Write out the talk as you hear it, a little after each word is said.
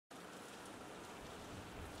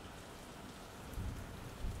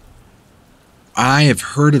I have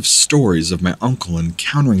heard of stories of my uncle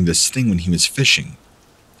encountering this thing when he was fishing,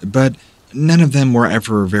 but none of them were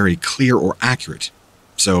ever very clear or accurate,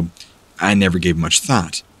 so I never gave much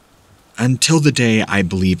thought, until the day I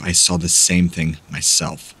believe I saw the same thing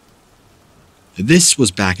myself. This was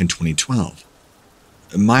back in 2012.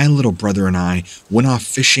 My little brother and I went off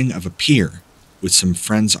fishing of a pier with some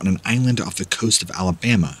friends on an island off the coast of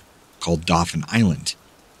Alabama called Dauphin Island.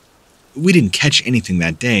 We didn't catch anything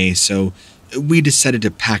that day, so we decided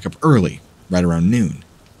to pack up early, right around noon,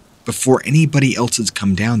 before anybody else had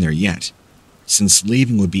come down there yet, since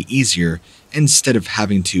leaving would be easier instead of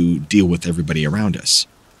having to deal with everybody around us.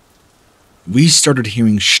 We started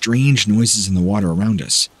hearing strange noises in the water around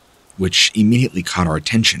us, which immediately caught our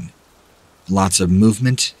attention. Lots of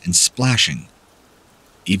movement and splashing.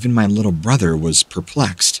 Even my little brother was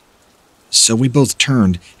perplexed, so we both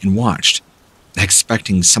turned and watched,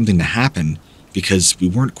 expecting something to happen because we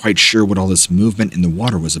weren't quite sure what all this movement in the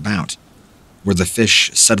water was about. Were the fish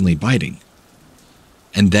suddenly biting?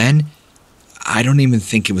 And then, I don't even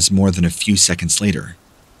think it was more than a few seconds later,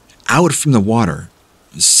 out from the water,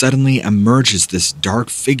 suddenly emerges this dark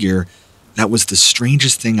figure that was the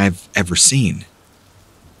strangest thing I've ever seen.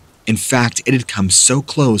 In fact, it had come so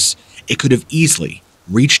close, it could have easily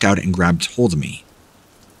reached out and grabbed hold of me.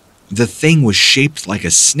 The thing was shaped like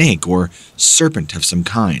a snake or serpent of some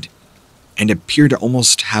kind, and appeared to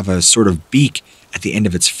almost have a sort of beak at the end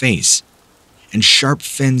of its face, and sharp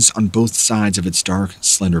fins on both sides of its dark,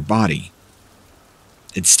 slender body.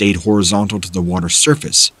 It stayed horizontal to the water's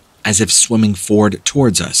surface, as if swimming forward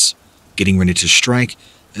towards us, getting ready to strike,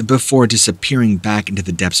 before disappearing back into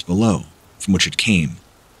the depths below, from which it came,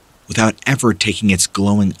 without ever taking its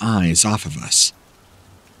glowing eyes off of us.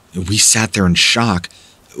 We sat there in shock,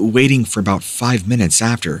 waiting for about 5 minutes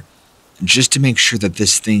after, just to make sure that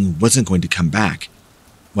this thing wasn't going to come back.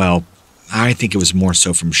 Well, I think it was more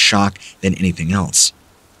so from shock than anything else.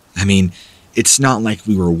 I mean, it's not like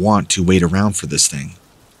we were wont to wait around for this thing.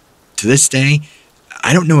 To this day,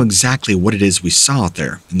 I don't know exactly what it is we saw out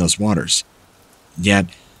there in those waters. Yet,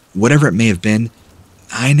 whatever it may have been,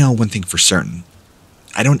 I know one thing for certain.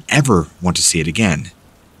 I don't ever want to see it again.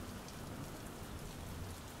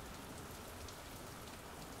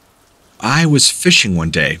 I was fishing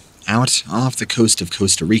one day out off the coast of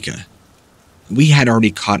Costa Rica. We had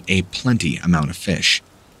already caught a plenty amount of fish,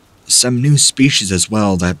 some new species as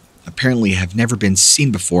well that apparently have never been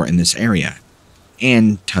seen before in this area,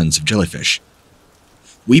 and tons of jellyfish.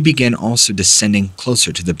 We began also descending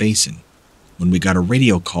closer to the basin when we got a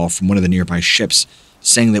radio call from one of the nearby ships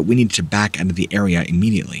saying that we needed to back out of the area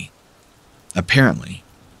immediately. Apparently,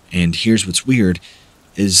 and here's what's weird,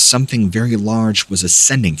 is something very large was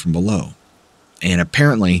ascending from below, and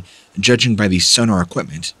apparently, judging by the sonar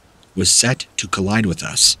equipment, was set to collide with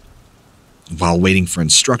us. While waiting for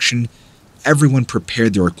instruction, everyone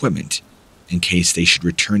prepared their equipment in case they should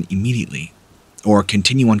return immediately, or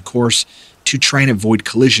continue on course to try and avoid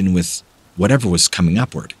collision with whatever was coming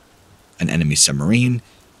upward, an enemy submarine,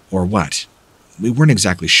 or what. We weren't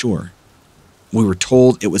exactly sure. We were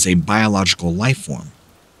told it was a biological life form,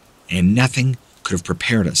 and nothing could have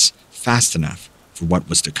prepared us fast enough for what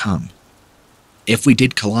was to come. If we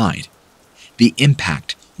did collide, the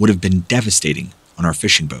impact would have been devastating on our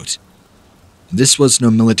fishing boat. This was no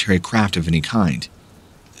military craft of any kind.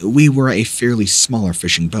 We were a fairly smaller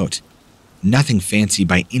fishing boat, nothing fancy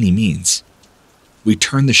by any means. We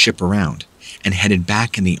turned the ship around and headed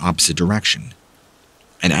back in the opposite direction.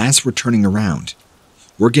 And as we're turning around,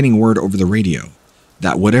 we're getting word over the radio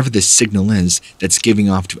that whatever this signal is that's giving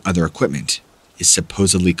off to other equipment is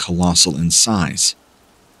supposedly colossal in size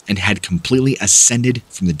and had completely ascended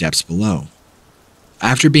from the depths below.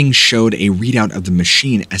 After being showed a readout of the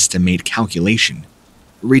machine estimate calculation,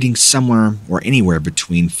 reading somewhere or anywhere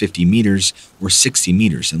between 50 meters or 60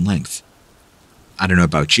 meters in length. I don't know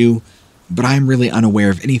about you, but I'm really unaware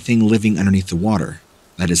of anything living underneath the water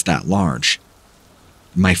that is that large.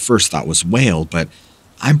 My first thought was whale, but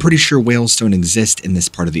I'm pretty sure whales don't exist in this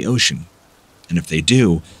part of the ocean, and if they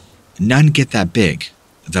do, none get that big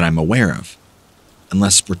that I'm aware of,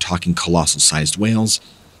 unless we're talking colossal-sized whales,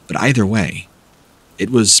 but either way, it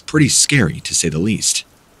was pretty scary to say the least.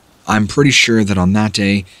 I'm pretty sure that on that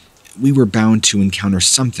day, we were bound to encounter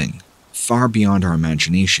something far beyond our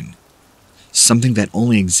imagination, something that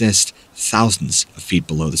only exists thousands of feet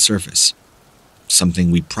below the surface, something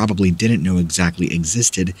we probably didn't know exactly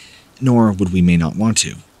existed, nor would we may not want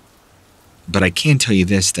to. But I can tell you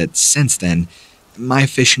this, that since then, my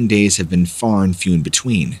fishing days have been far and few in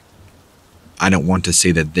between. I don't want to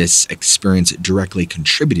say that this experience directly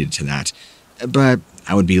contributed to that, but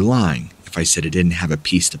I would be lying if I said it didn't have a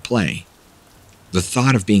piece to play. The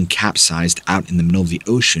thought of being capsized out in the middle of the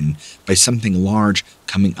ocean by something large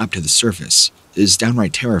coming up to the surface is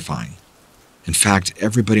downright terrifying. In fact,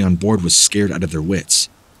 everybody on board was scared out of their wits.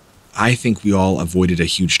 I think we all avoided a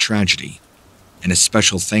huge tragedy, and a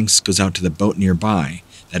special thanks goes out to the boat nearby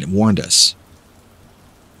that warned us.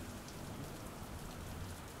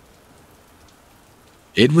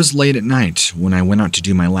 It was late at night when I went out to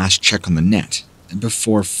do my last check on the net,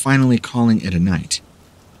 before finally calling it a night.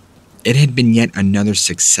 It had been yet another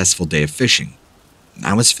successful day of fishing.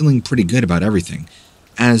 I was feeling pretty good about everything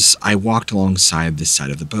as I walked alongside the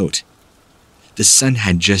side of the boat. The sun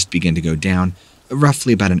had just begun to go down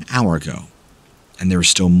roughly about an hour ago, and there was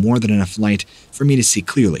still more than enough light for me to see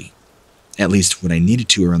clearly, at least what I needed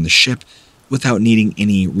to around the ship without needing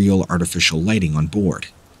any real artificial lighting on board.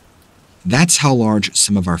 That's how large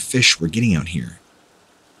some of our fish were getting out here.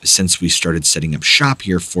 Since we started setting up shop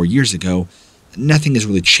here 4 years ago, nothing has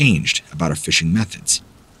really changed about our fishing methods.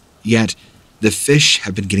 Yet, the fish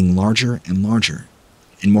have been getting larger and larger,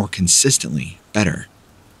 and more consistently better.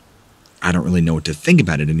 I don't really know what to think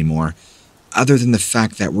about it anymore, other than the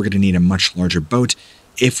fact that we're going to need a much larger boat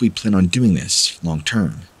if we plan on doing this long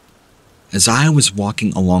term. As I was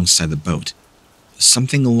walking alongside the boat,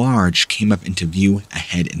 something large came up into view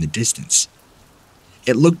ahead in the distance.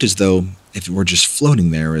 It looked as though if it were just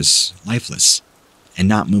floating there as lifeless and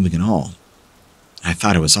not moving at all. I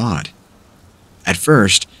thought it was odd. At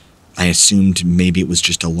first, I assumed maybe it was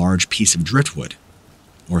just a large piece of driftwood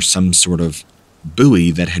or some sort of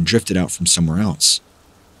buoy that had drifted out from somewhere else.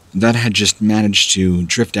 That had just managed to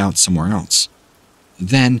drift out somewhere else.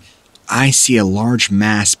 Then, I see a large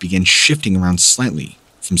mass begin shifting around slightly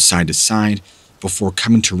from side to side before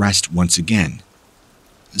coming to rest once again.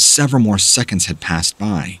 Several more seconds had passed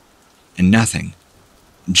by, and nothing.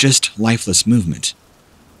 Just lifeless movement.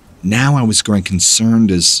 Now I was growing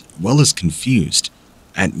concerned as well as confused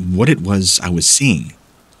at what it was I was seeing.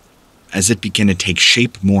 As it began to take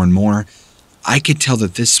shape more and more, I could tell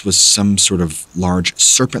that this was some sort of large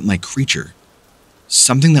serpent-like creature.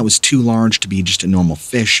 Something that was too large to be just a normal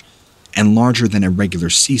fish and larger than a regular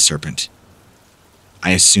sea serpent.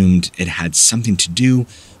 I assumed it had something to do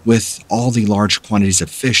with all the large quantities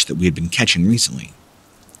of fish that we had been catching recently.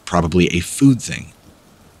 Probably a food thing.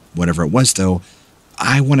 Whatever it was, though,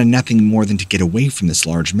 I wanted nothing more than to get away from this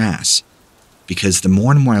large mass, because the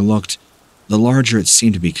more and more I looked, the larger it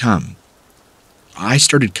seemed to become. I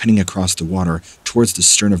started cutting across the water towards the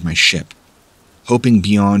stern of my ship, hoping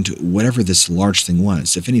beyond whatever this large thing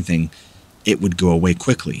was, if anything, it would go away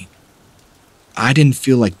quickly. I didn't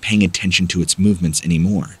feel like paying attention to its movements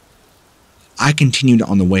anymore. I continued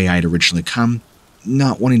on the way I had originally come,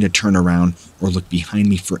 not wanting to turn around or look behind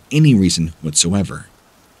me for any reason whatsoever.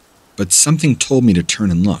 But something told me to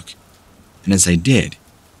turn and look, and as I did,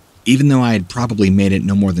 even though I had probably made it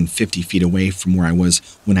no more than 50 feet away from where I was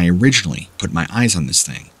when I originally put my eyes on this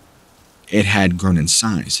thing, it had grown in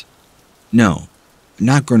size. No,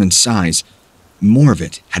 not grown in size, more of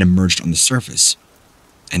it had emerged on the surface,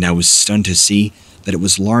 and I was stunned to see that it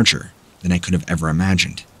was larger than I could have ever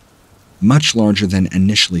imagined. Much larger than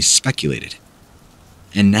initially speculated.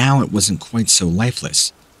 And now it wasn't quite so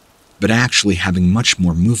lifeless, but actually having much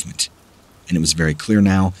more movement, and it was very clear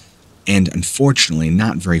now, and unfortunately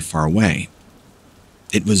not very far away.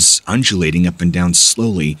 It was undulating up and down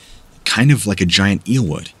slowly, kind of like a giant eel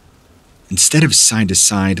would, instead of side to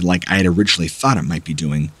side like I had originally thought it might be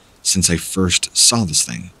doing since I first saw this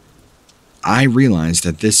thing. I realized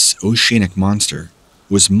that this oceanic monster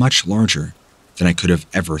was much larger than I could have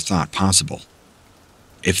ever thought possible.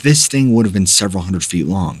 If this thing would have been several hundred feet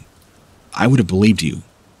long, I would have believed you.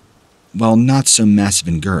 While not so massive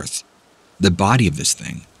in girth, the body of this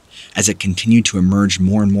thing, as it continued to emerge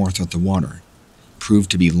more and more throughout the water,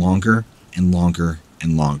 proved to be longer and longer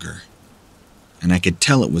and longer. And I could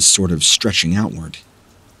tell it was sort of stretching outward.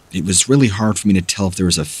 It was really hard for me to tell if there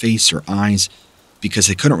was a face or eyes, because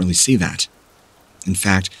I couldn't really see that. In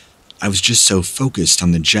fact, I was just so focused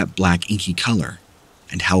on the jet black inky color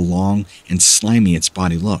and how long and slimy its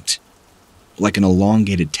body looked, like an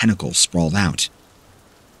elongated tentacle sprawled out.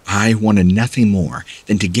 I wanted nothing more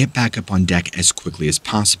than to get back up on deck as quickly as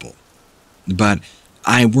possible. But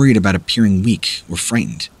I worried about appearing weak or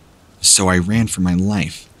frightened, so I ran for my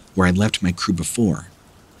life where I'd left my crew before,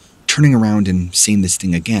 turning around and seeing this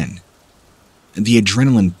thing again. The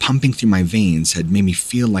adrenaline pumping through my veins had made me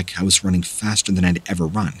feel like I was running faster than I'd ever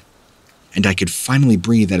run, and I could finally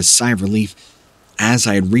breathe at a sigh of relief as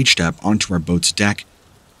I had reached up onto our boat's deck,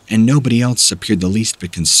 and nobody else appeared the least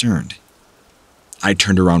bit concerned. I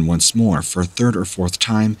turned around once more for a third or fourth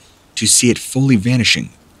time to see it fully vanishing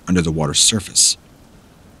under the water's surface.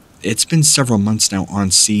 It's been several months now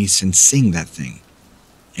on sea since seeing that thing,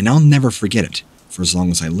 and I'll never forget it for as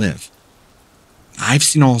long as I live. I've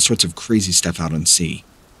seen all sorts of crazy stuff out on sea,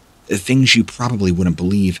 things you probably wouldn't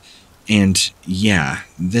believe, and yeah,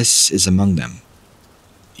 this is among them.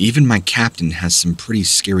 Even my captain has some pretty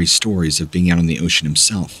scary stories of being out on the ocean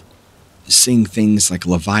himself, seeing things like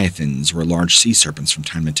leviathans or large sea serpents from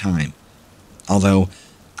time to time, although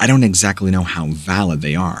I don't exactly know how valid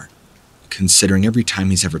they are, considering every time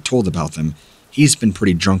he's ever told about them, he's been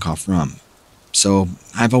pretty drunk off rum. So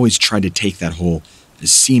I've always tried to take that whole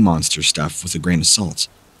sea monster stuff with a grain of salt.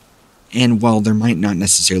 And while there might not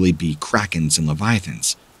necessarily be krakens and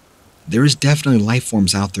leviathans, there is definitely life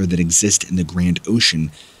forms out there that exist in the grand ocean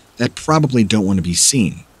that probably don't want to be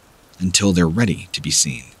seen until they're ready to be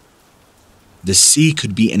seen. The sea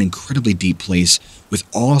could be an incredibly deep place with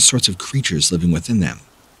all sorts of creatures living within them.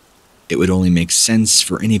 It would only make sense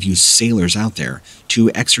for any of you sailors out there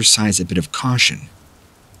to exercise a bit of caution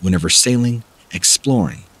whenever sailing,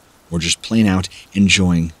 exploring, or just plain out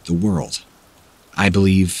enjoying the world. I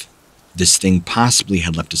believe this thing possibly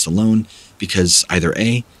had left us alone because either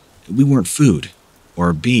A, we weren't food,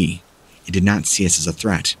 or B, it did not see us as a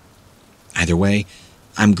threat. Either way,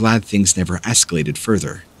 I'm glad things never escalated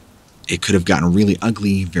further. It could have gotten really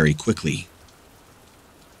ugly very quickly.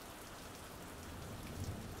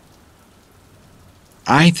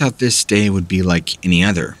 I thought this day would be like any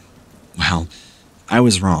other. Well, I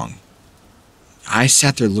was wrong. I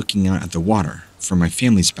sat there looking out at the water from my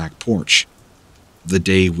family's back porch. The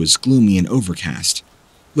day was gloomy and overcast,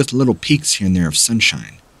 with little peaks here and there of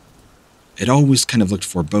sunshine. It always kind of looked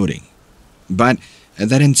foreboding, but that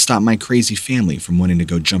didn't stop my crazy family from wanting to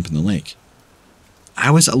go jump in the lake. I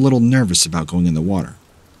was a little nervous about going in the water.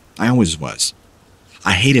 I always was.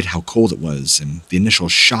 I hated how cold it was and the initial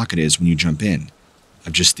shock it is when you jump in,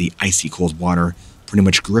 of just the icy cold water pretty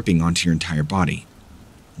much gripping onto your entire body.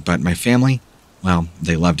 But my family, well,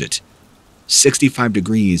 they loved it. 65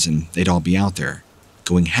 degrees and they'd all be out there,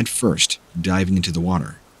 going head first, diving into the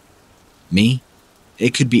water. Me?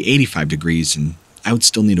 It could be 85 degrees and I would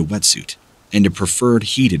still need a wetsuit and a preferred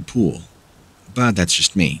heated pool. But that's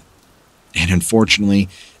just me. And unfortunately,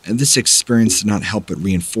 this experience did not help but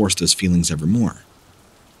reinforce those feelings ever more.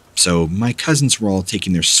 So my cousins were all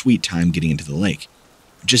taking their sweet time getting into the lake,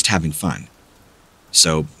 just having fun.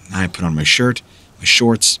 So I put on my shirt, my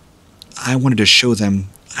shorts. I wanted to show them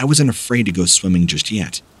I wasn't afraid to go swimming just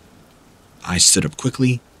yet. I stood up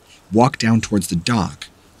quickly, walked down towards the dock,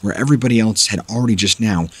 where everybody else had already just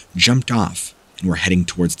now jumped off and were heading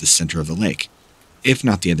towards the center of the lake, if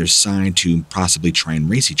not the other side to possibly try and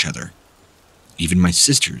race each other. Even my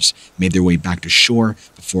sisters made their way back to shore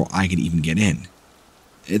before I could even get in.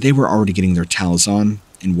 They were already getting their towels on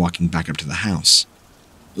and walking back up to the house.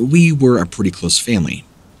 We were a pretty close family,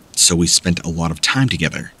 so we spent a lot of time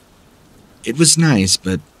together. It was nice,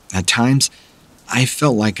 but at times, I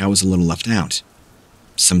felt like I was a little left out.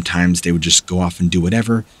 Sometimes they would just go off and do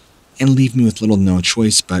whatever, and leave me with little no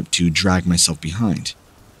choice but to drag myself behind.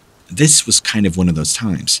 This was kind of one of those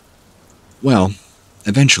times. Well,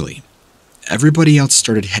 eventually, everybody else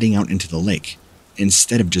started heading out into the lake,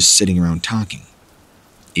 instead of just sitting around talking.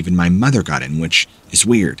 Even my mother got in, which is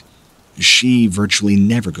weird. She virtually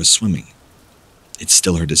never goes swimming. It's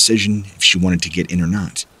still her decision if she wanted to get in or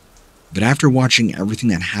not. But after watching everything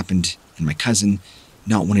that happened and my cousin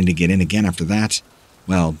not wanting to get in again after that,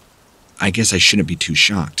 well, I guess I shouldn't be too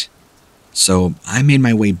shocked. So I made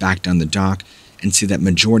my way back down the dock and see that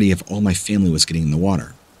majority of all my family was getting in the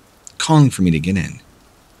water, calling for me to get in.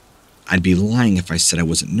 I'd be lying if I said I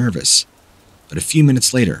wasn't nervous, but a few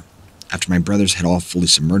minutes later, after my brothers had all fully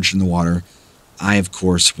submerged in the water, I, of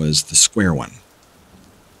course, was the square one.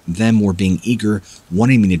 Them were being eager,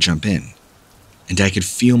 wanting me to jump in, and I could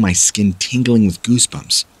feel my skin tingling with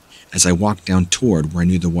goosebumps as I walked down toward where I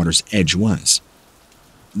knew the water's edge was.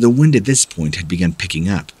 The wind at this point had begun picking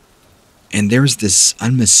up, and there was this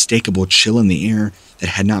unmistakable chill in the air that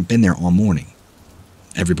had not been there all morning.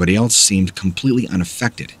 Everybody else seemed completely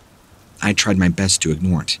unaffected. I tried my best to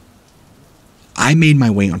ignore it. I made my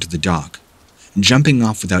way onto the dock, jumping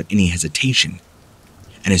off without any hesitation,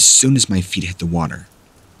 and as soon as my feet hit the water,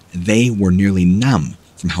 they were nearly numb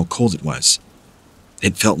from how cold it was.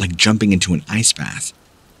 It felt like jumping into an ice bath.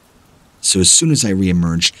 So as soon as I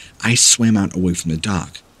re-emerged, I swam out away from the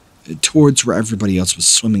dock, towards where everybody else was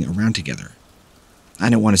swimming around together. I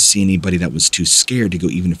didn't want to see anybody that was too scared to go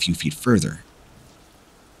even a few feet further.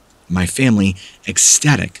 My family,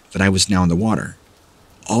 ecstatic that I was now in the water,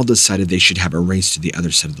 all decided they should have a race to the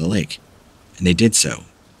other side of the lake, and they did so,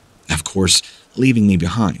 of course, leaving me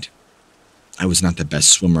behind. I was not the best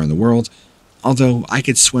swimmer in the world, Although I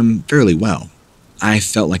could swim fairly well, I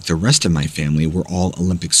felt like the rest of my family were all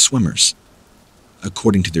Olympic swimmers.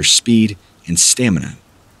 According to their speed and stamina,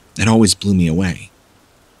 that always blew me away.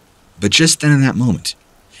 But just then in that moment,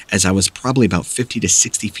 as I was probably about 50 to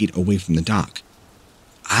 60 feet away from the dock,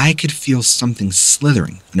 I could feel something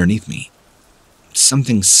slithering underneath me.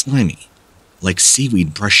 Something slimy, like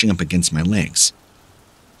seaweed brushing up against my legs.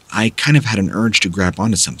 I kind of had an urge to grab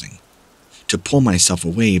onto something, to pull myself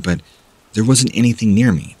away, but there wasn't anything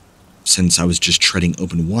near me, since I was just treading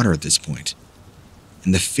open water at this point.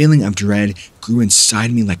 And the feeling of dread grew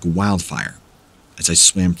inside me like wildfire as I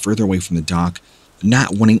swam further away from the dock,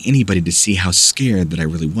 not wanting anybody to see how scared that I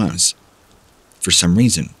really was. For some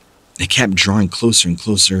reason, it kept drawing closer and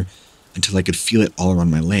closer until I could feel it all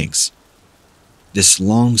around my legs. This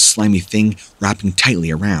long, slimy thing wrapping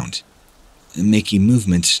tightly around, and making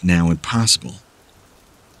movement now impossible.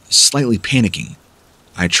 Slightly panicking,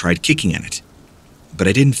 I tried kicking at it, but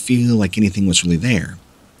I didn't feel like anything was really there.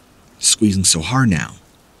 Squeezing so hard now,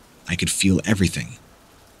 I could feel everything.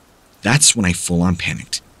 That's when I full-on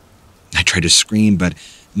panicked. I tried to scream, but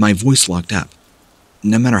my voice locked up,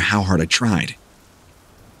 no matter how hard I tried.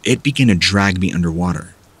 It began to drag me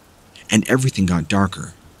underwater, and everything got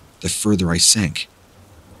darker the further I sank.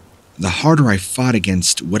 The harder I fought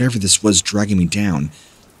against whatever this was dragging me down,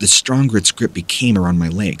 the stronger its grip became around my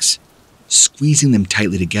legs, squeezing them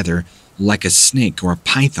tightly together like a snake or a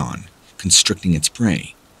python constricting its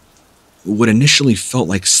prey. What initially felt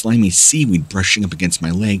like slimy seaweed brushing up against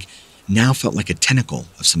my leg now felt like a tentacle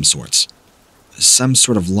of some sorts. Some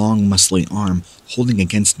sort of long, muscly arm holding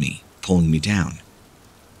against me, pulling me down.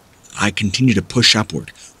 I continued to push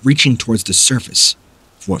upward, reaching towards the surface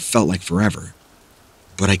for what felt like forever.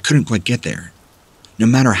 But I couldn't quite get there, no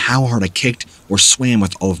matter how hard I kicked or swam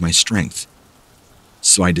with all of my strength.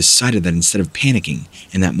 So I decided that instead of panicking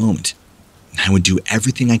in that moment, I would do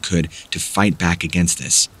everything I could to fight back against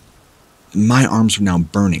this. My arms were now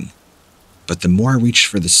burning, but the more I reached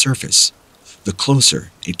for the surface, the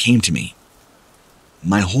closer it came to me.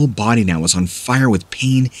 My whole body now was on fire with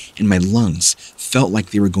pain, and my lungs felt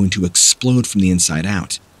like they were going to explode from the inside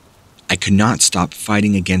out. I could not stop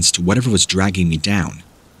fighting against whatever was dragging me down,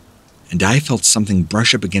 and I felt something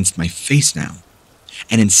brush up against my face now,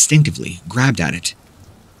 and instinctively grabbed at it.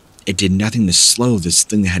 It did nothing to slow this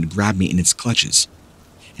thing that had grabbed me in its clutches.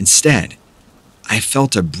 Instead, I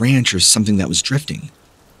felt a branch or something that was drifting.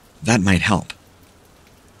 That might help.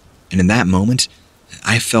 And in that moment,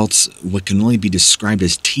 I felt what can only be described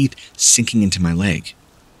as teeth sinking into my leg.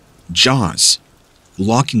 Jaws,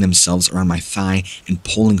 locking themselves around my thigh and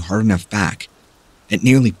pulling hard enough back. It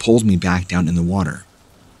nearly pulled me back down in the water.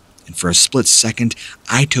 And for a split second,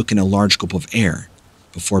 I took in a large gulp of air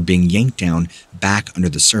before being yanked down back under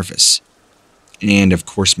the surface. And of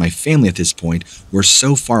course, my family at this point were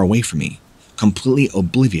so far away from me, completely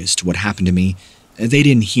oblivious to what happened to me, they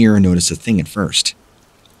didn't hear or notice a thing at first.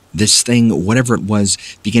 This thing, whatever it was,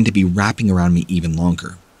 began to be wrapping around me even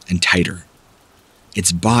longer and tighter.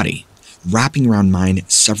 Its body wrapping around mine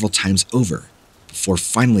several times over, before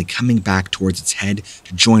finally coming back towards its head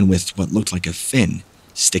to join with what looked like a fin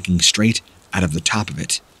sticking straight out of the top of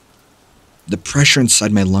it. The pressure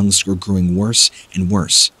inside my lungs were growing worse and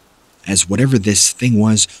worse, as whatever this thing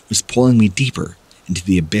was pulling me deeper into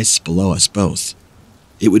the abyss below us both.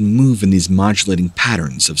 It would move in these modulating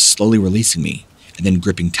patterns of slowly releasing me and then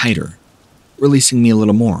gripping tighter, releasing me a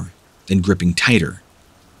little more, then gripping tighter.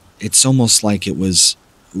 It's almost like it was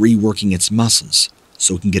reworking its muscles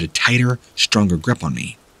so it can get a tighter, stronger grip on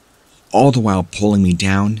me, all the while pulling me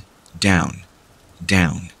down, down,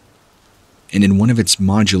 down. And in one of its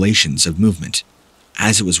modulations of movement,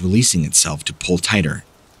 as it was releasing itself to pull tighter,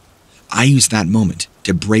 I used that moment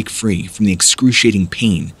to break free from the excruciating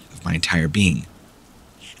pain of my entire being.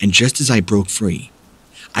 And just as I broke free,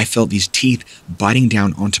 I felt these teeth biting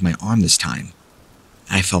down onto my arm this time.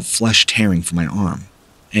 I felt flesh tearing from my arm,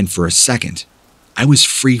 and for a second, I was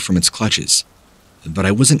free from its clutches, but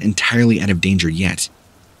I wasn't entirely out of danger yet.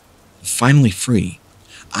 Finally free,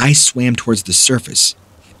 I swam towards the surface,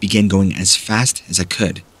 began going as fast as I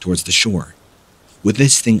could towards the shore, with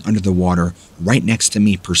this thing under the water right next to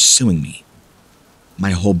me pursuing me.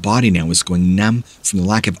 My whole body now was going numb from the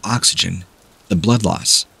lack of oxygen, the blood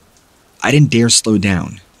loss. I didn't dare slow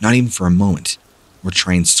down, not even for a moment, or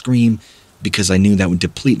try and scream because I knew that would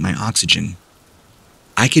deplete my oxygen.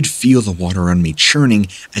 I could feel the water around me churning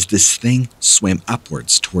as this thing swam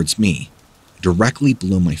upwards towards me, directly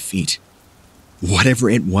below my feet. Whatever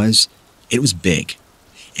it was big,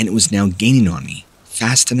 and it was now gaining on me,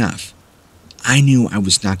 fast enough. I knew I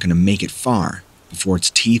was not going to make it far before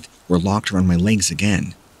its teeth were locked around my legs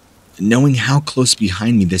again. Knowing how close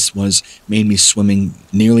behind me this was made me swimming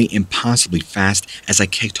nearly impossibly fast as I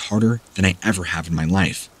kicked harder than I ever have in my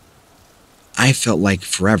life. I felt like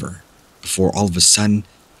forever before all of a sudden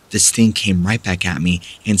this thing came right back at me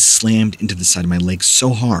and slammed into the side of my leg so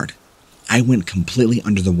hard I went completely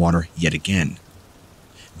under the water yet again.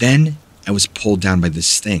 Then I was pulled down by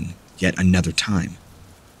this thing yet another time,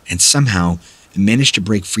 and somehow managed to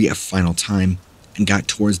break free a final time and got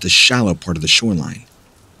towards the shallow part of the shoreline.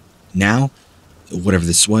 Now, whatever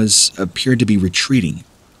this was appeared to be retreating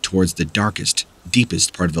towards the darkest,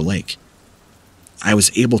 deepest part of the lake. I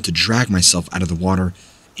was able to drag myself out of the water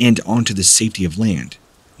and onto the safety of land,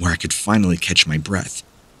 where I could finally catch my breath.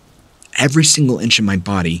 Every single inch of my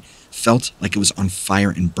body felt like it was on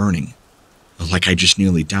fire and burning, like I just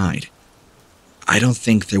nearly died. I don't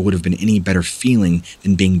think there would have been any better feeling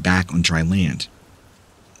than being back on dry land.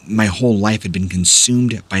 My whole life had been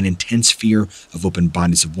consumed by an intense fear of open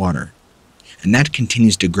bodies of water, and that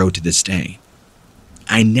continues to grow to this day.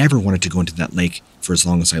 I never wanted to go into that lake for as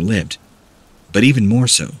long as I lived, but even more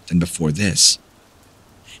so than before this.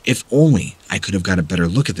 If only I could have got a better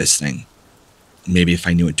look at this thing. Maybe if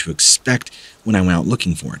I knew what to expect when I went out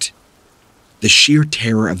looking for it. The sheer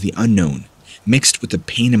terror of the unknown, mixed with the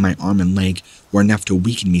pain in my arm and leg, were enough to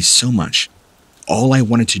weaken me so much. All I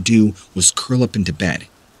wanted to do was curl up into bed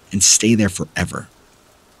and stay there forever.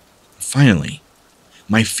 Finally,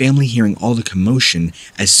 my family hearing all the commotion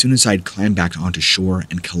as soon as I'd climbed back onto shore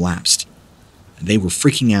and collapsed. They were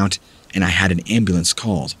freaking out and I had an ambulance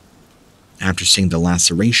called. After seeing the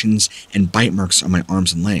lacerations and bite marks on my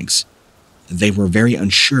arms and legs, they were very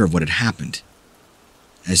unsure of what had happened.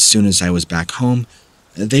 As soon as I was back home,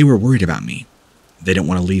 they were worried about me. They didn't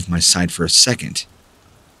want to leave my side for a second.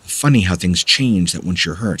 Funny how things change that once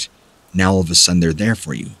you're hurt, now all of a sudden they're there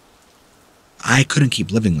for you. I couldn't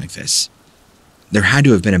keep living like this. There had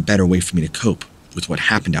to have been a better way for me to cope with what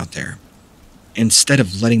happened out there. Instead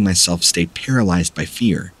of letting myself stay paralyzed by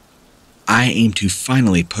fear, I aimed to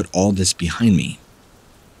finally put all this behind me.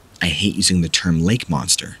 I hate using the term lake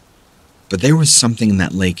monster, but there was something in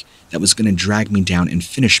that lake that was going to drag me down and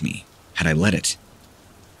finish me had I let it.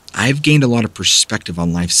 I've gained a lot of perspective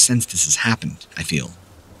on life since this has happened, I feel.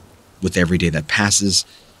 With every day that passes,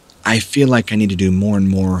 I feel like I need to do more and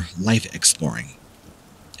more life exploring.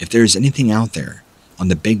 If there's anything out there on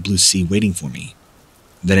the big blue sea waiting for me,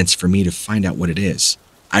 then it's for me to find out what it is.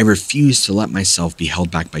 I refuse to let myself be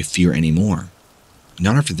held back by fear anymore.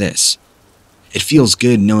 Not after this. It feels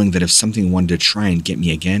good knowing that if something wanted to try and get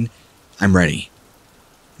me again, I'm ready.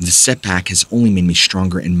 The setback has only made me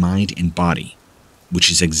stronger in mind and body, which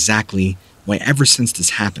is exactly why ever since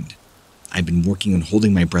this happened, I've been working on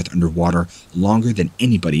holding my breath underwater longer than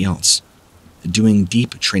anybody else, doing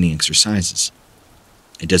deep training exercises.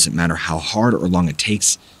 It doesn't matter how hard or long it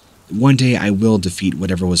takes, one day I will defeat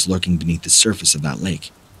whatever was lurking beneath the surface of that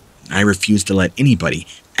lake. I refuse to let anybody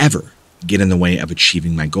ever get in the way of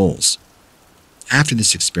achieving my goals. After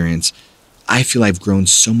this experience, I feel I've grown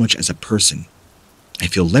so much as a person. I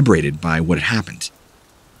feel liberated by what had happened.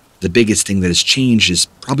 The biggest thing that has changed is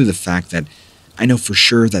probably the fact that I know for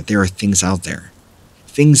sure that there are things out there,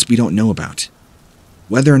 things we don't know about.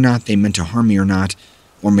 Whether or not they meant to harm me or not,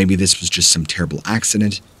 or maybe this was just some terrible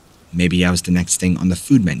accident, maybe I was the next thing on the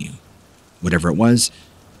food menu. Whatever it was,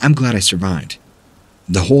 I'm glad I survived.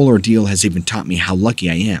 The whole ordeal has even taught me how lucky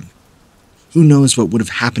I am. Who knows what would have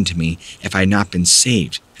happened to me if I had not been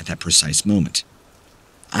saved at that precise moment.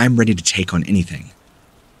 I'm ready to take on anything.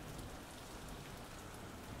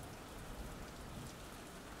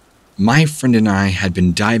 My friend and I had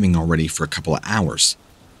been diving already for a couple of hours.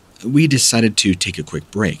 We decided to take a quick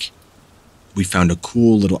break. We found a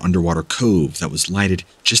cool little underwater cove that was lighted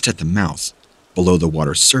just at the mouth, below the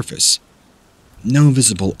water's surface. No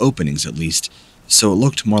visible openings at least, so it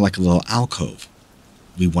looked more like a little alcove.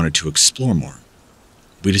 We wanted to explore more.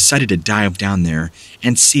 We decided to dive down there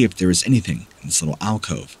and see if there was anything in this little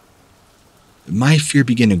alcove. My fear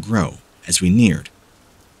began to grow as we neared.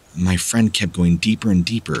 My friend kept going deeper and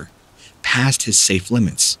deeper, past his safe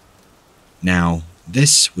limits. Now,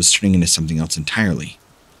 this was turning into something else entirely.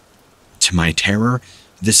 To my terror,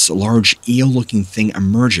 this large eel-looking thing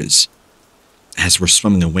emerges. As we're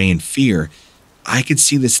swimming away in fear, I could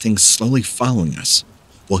see this thing slowly following us,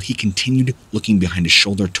 while he continued looking behind his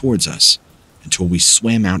shoulder towards us, until we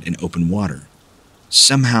swam out in open water,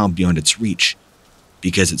 somehow beyond its reach,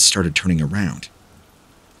 because it started turning around.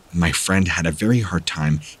 My friend had a very hard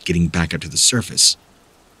time getting back up to the surface,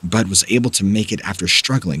 but was able to make it after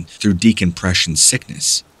struggling through decompression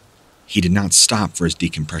sickness. He did not stop for his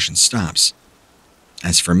decompression stops.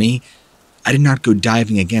 As for me, I did not go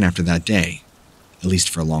diving again after that day. at least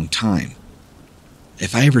for a long time.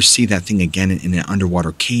 If I ever see that thing again in an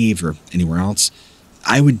underwater cave or anywhere else,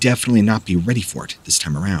 I would definitely not be ready for it this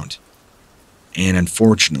time around. And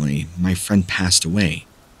unfortunately, my friend passed away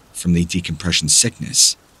from the decompression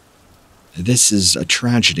sickness. This is a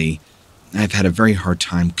tragedy I've had a very hard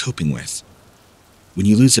time coping with. When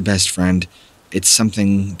you lose a best friend, it's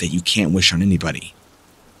something that you can't wish on anybody.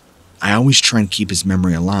 I always try and keep his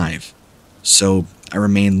memory alive, so I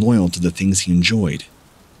remain loyal to the things he enjoyed,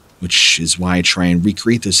 which is why I try and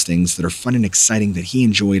recreate those things that are fun and exciting that he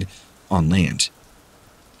enjoyed on land.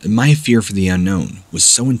 My fear for the unknown was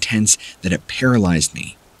so intense that it paralyzed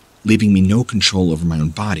me, leaving me no control over my own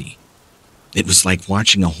body. It was like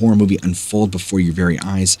watching a horror movie unfold before your very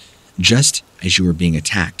eyes, just as you were being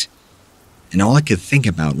attacked. And all I could think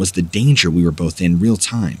about was the danger we were both in real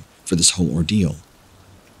time for this whole ordeal.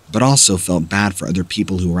 But also felt bad for other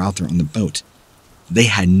people who were out there on the boat. They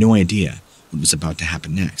had no idea what was about to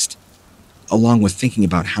happen next, along with thinking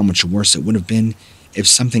about how much worse it would have been if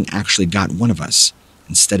something actually got one of us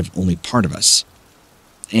instead of only part of us.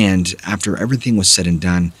 And after everything was said and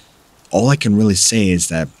done, all I can really say is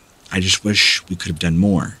that I just wish we could have done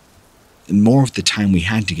more, and more of the time we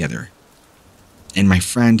had together. And my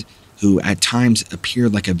friend, who at times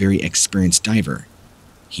appeared like a very experienced diver,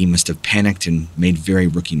 he must have panicked and made very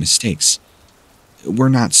rookie mistakes. We're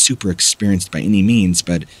not super experienced by any means,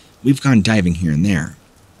 but we've gone diving here and there.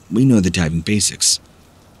 We know the diving basics.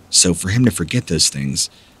 So for him to forget those things,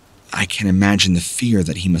 I can imagine the fear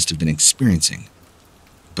that he must have been experiencing.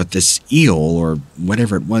 But this eel, or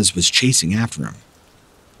whatever it was chasing after him.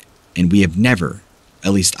 And we have never,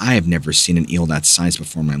 at least I have never seen an eel that size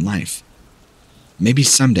before in my life. Maybe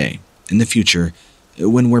someday, in the future,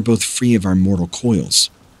 when we're both free of our mortal coils,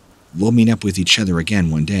 we'll meet up with each other again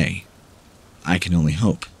one day. I can only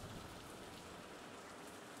hope.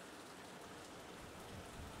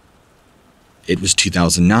 It was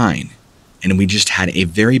 2009, and we just had a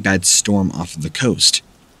very bad storm off of the coast.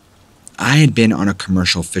 I had been on a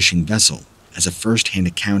commercial fishing vessel as a first-hand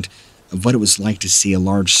account of what it was like to see a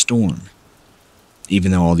large storm.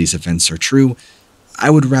 Even though all these events are true, I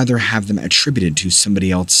would rather have them attributed to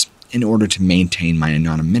somebody else in order to maintain my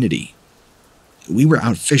anonymity. We were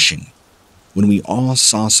out fishing when we all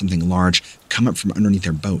saw something large come up from underneath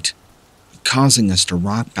our boat, causing us to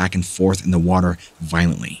rock back and forth in the water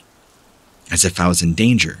violently, as if I was in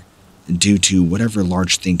danger due to whatever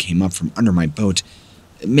large thing came up from under my boat,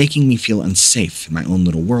 making me feel unsafe in my own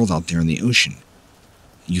little world out there in the ocean.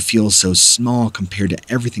 You feel so small compared to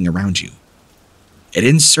everything around you. It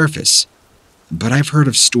didn't surface, but I've heard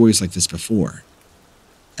of stories like this before,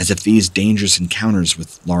 as if these dangerous encounters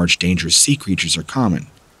with large dangerous sea creatures are common.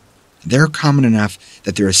 They're common enough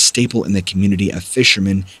that they're a staple in the community of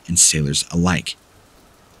fishermen and sailors alike.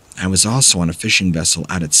 I was also on a fishing vessel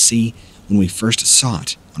out at sea when we first saw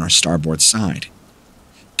it on our starboard side,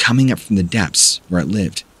 coming up from the depths where it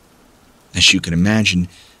lived. As you can imagine,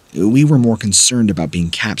 we were more concerned about being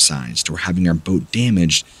capsized or having our boat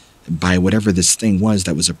damaged by whatever this thing was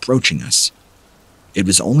that was approaching us. It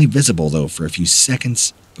was only visible, though, for a few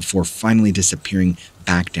seconds before finally disappearing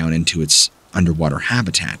back down into its underwater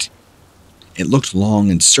habitat. It looked long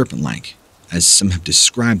and serpent-like, as some have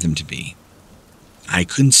described them to be. I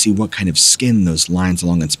couldn't see what kind of skin those lines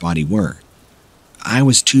along its body were. I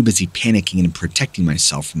was too busy panicking and protecting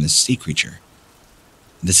myself from this sea creature.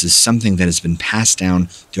 This is something that has been passed down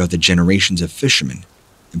throughout the generations of fishermen,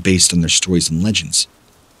 based on their stories and legends.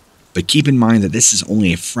 But keep in mind that this is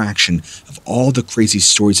only a fraction of all the crazy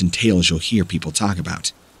stories and tales you'll hear people talk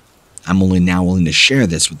about. I'm only now willing to share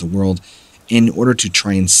this with the world in order to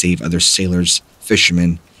try and save other sailors,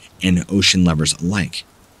 fishermen, and ocean lovers alike.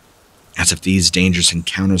 As if these dangerous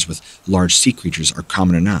encounters with large sea creatures are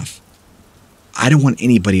common enough. I don't want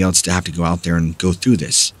anybody else to have to go out there and go through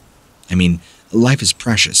this. I mean, life is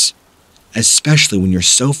precious, especially when you're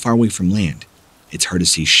so far away from land, it's hard to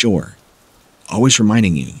see shore, always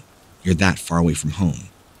reminding you you're that far away from home.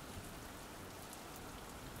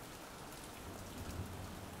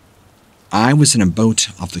 I was in a boat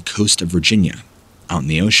off the coast of Virginia, out in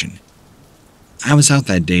the ocean. I was out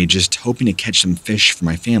that day just hoping to catch some fish for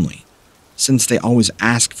my family, since they always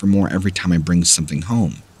ask for more every time I bring something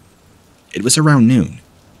home. It was around noon,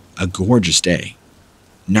 a gorgeous day,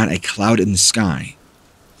 not a cloud in the sky,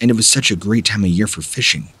 and it was such a great time of year for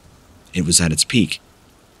fishing. It was at its peak.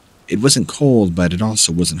 It wasn't cold, but it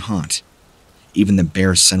also wasn't hot. Even the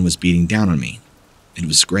bare sun was beating down on me. It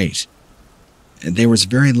was great. There was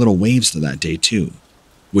very little waves that day too,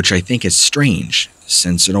 which I think is strange,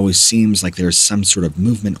 since it always seems like there is some sort of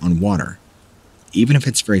movement on water, even if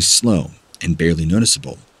it's very slow and barely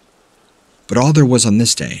noticeable. But all there was on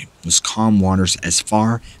this day was calm waters as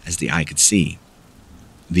far as the eye could see.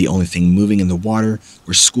 The only thing moving in the water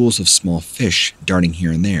were schools of small fish darting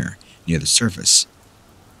here and there near the surface.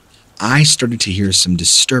 I started to hear some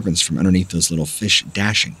disturbance from underneath those little fish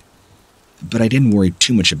dashing, but I didn't worry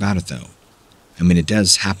too much about it though. I mean, it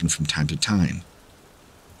does happen from time to time.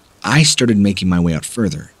 I started making my way out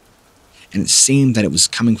further, and it seemed that it was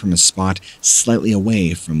coming from a spot slightly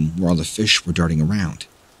away from where all the fish were darting around.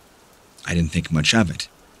 I didn't think much of it.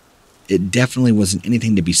 It definitely wasn't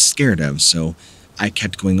anything to be scared of, so I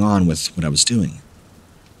kept going on with what I was doing.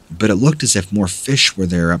 But it looked as if more fish were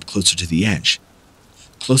there up closer to the edge,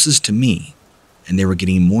 closest to me, and they were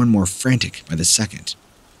getting more and more frantic by the second.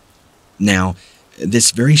 Now,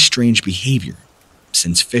 this very strange behavior,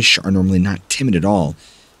 since fish are normally not timid at all,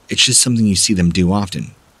 it's just something you see them do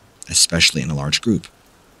often, especially in a large group.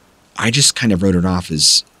 I just kind of wrote it off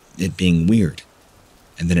as it being weird,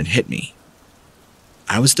 and then it hit me.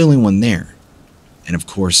 I was the only one there, and of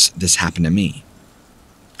course this happened to me.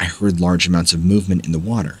 I heard large amounts of movement in the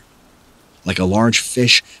water, like a large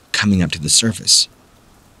fish coming up to the surface.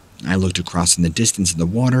 I looked across in the distance of the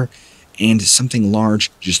water, and something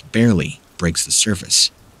large just barely breaks the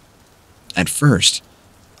surface. At first,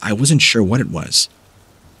 I wasn't sure what it was,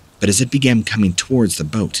 but as it began coming towards the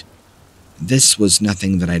boat, this was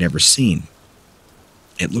nothing that I'd ever seen.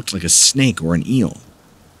 It looked like a snake or an eel,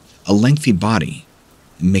 a lengthy body,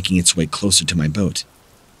 making its way closer to my boat.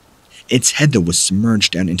 Its head, though, was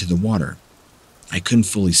submerged down into the water. I couldn't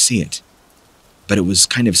fully see it, but it was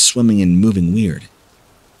kind of swimming and moving weird.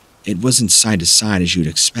 It wasn't side to side as you'd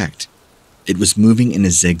expect. It was moving in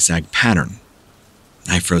a zigzag pattern.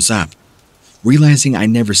 I froze up, realizing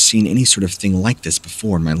I'd never seen any sort of thing like this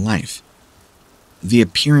before in my life. The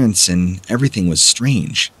appearance and everything was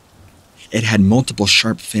strange. It had multiple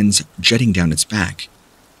sharp fins jutting down its back,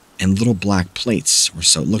 and little black plates, or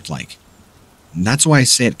so it looked like. That's why I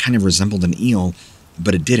say it kind of resembled an eel,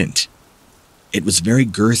 but it didn't. It was very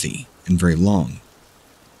girthy and very long.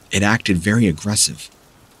 It acted very aggressive.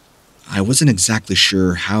 I wasn't exactly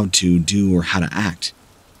sure how to do or how to act.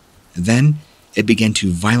 Then it began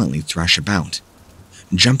to violently thrash about,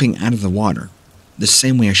 jumping out of the water, the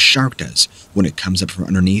same way a shark does when it comes up from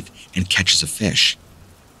underneath and catches a fish.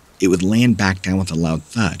 It would land back down with a loud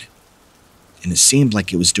thud, and it seemed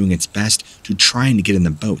like it was doing its best to try and get in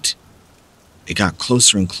the boat. It got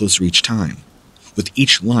closer and closer each time, with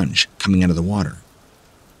each lunge coming out of the water.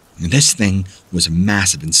 This thing was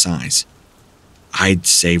massive in size. I'd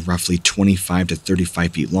say roughly 25 to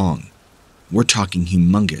 35 feet long. We're talking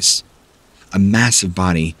humongous. A massive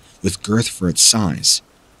body with girth for its size.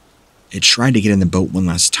 It tried to get in the boat one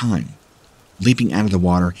last time, leaping out of the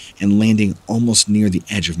water and landing almost near the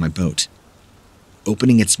edge of my boat,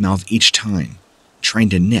 opening its mouth each time, trying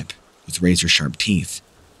to nip with razor-sharp teeth.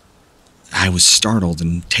 I was startled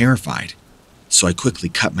and terrified, so I quickly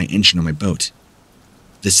cut my engine on my boat.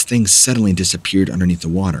 This thing suddenly disappeared underneath the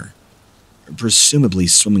water, presumably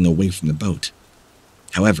swimming away from the boat.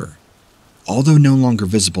 However, although no longer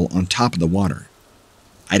visible on top of the water,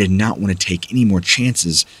 I did not want to take any more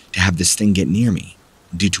chances to have this thing get near me,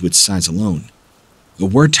 due to its size alone.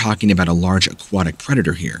 We're talking about a large aquatic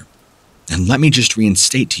predator here, and let me just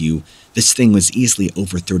reinstate to you, this thing was easily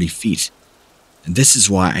over 30 feet, and this is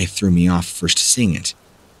why it threw me off first seeing it.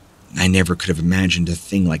 I never could have imagined a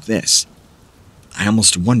thing like this. I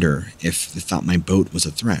almost wonder if they thought my boat was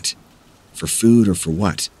a threat, for food or for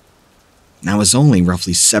what. I was only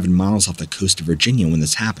roughly 7 miles off the coast of Virginia when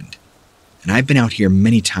this happened, and I've been out here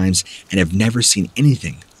many times and have never seen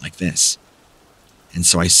anything like this. And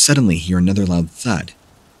so I suddenly hear another loud thud,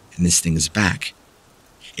 and this thing is back.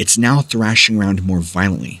 It's now thrashing around more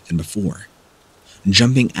violently than before,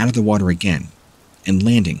 jumping out of the water again, and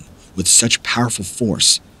landing with such powerful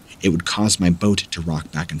force it would cause my boat to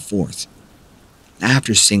rock back and forth.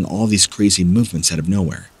 After seeing all these crazy movements out of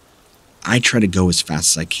nowhere, I try to go as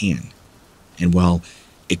fast as I can, and well,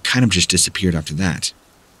 it kind of just disappeared after that.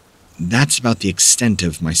 That's about the extent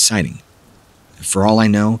of my sighting. For all I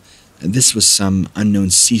know, this was some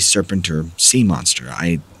unknown sea serpent or sea monster.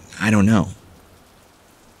 I don't know.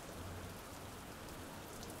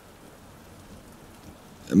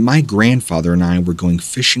 My grandfather and I were going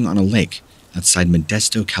fishing on a lake outside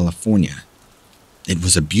Modesto, California. It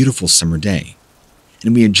was a beautiful summer day,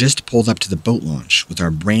 and we had just pulled up to the boat launch with our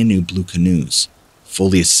brand new blue canoes,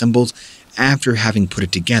 fully assembled after having put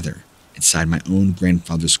it together inside my own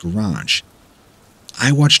grandfather's garage.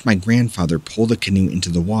 I watched my grandfather pull the canoe into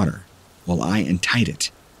the water while I untied it.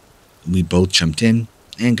 We both jumped in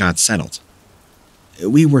and got settled.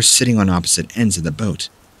 We were sitting on opposite ends of the boat,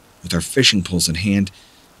 with our fishing poles in hand,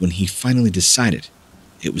 when he finally decided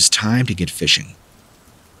it was time to get fishing.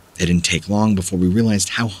 It didn't take long before we realized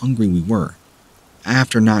how hungry we were,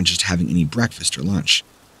 after not just having any breakfast or lunch.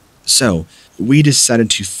 So, we decided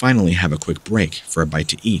to finally have a quick break for a bite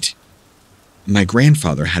to eat. My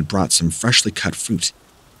grandfather had brought some freshly cut fruit,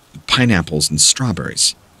 pineapples and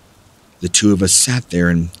strawberries. The two of us sat there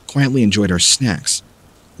and quietly enjoyed our snacks,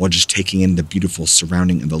 while just taking in the beautiful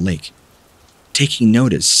surrounding of the lake, taking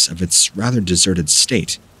notice of its rather deserted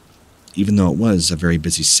state, even though it was a very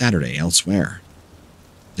busy Saturday elsewhere.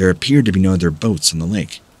 There appeared to be no other boats on the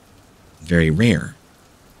lake. Very rare.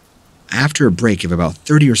 After a break of about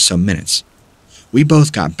 30 or so minutes, we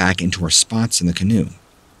both got back into our spots in the canoe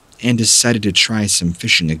and decided to try some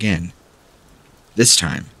fishing again. This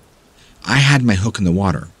time, I had my hook in the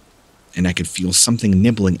water, and I could feel something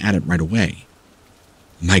nibbling at it right away.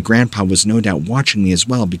 My grandpa was no doubt watching me as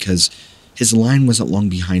well because his line wasn't long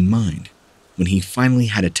behind mine when he finally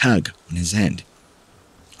had a tug on his end.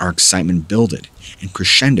 Our excitement builded and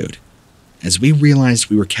crescendoed as we realized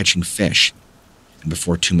we were catching fish, and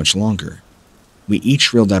before too much longer, we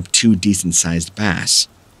each reeled up 2 decent-sized bass.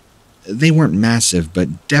 They weren't massive,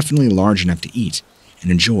 but definitely large enough to eat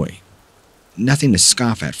and enjoy. Nothing to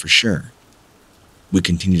scoff at for sure. We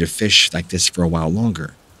continued to fish like this for a while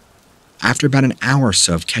longer. After about an hour or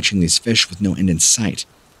so of catching these fish with no end in sight,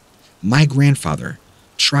 my grandfather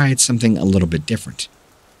tried something a little bit different.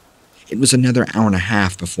 It was another hour and a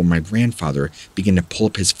half before my grandfather began to pull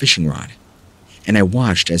up his fishing rod, and I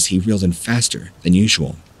watched as he reeled in faster than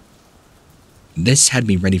usual. This had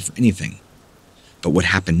me ready for anything, but what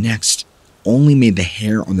happened next only made the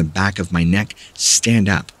hair on the back of my neck stand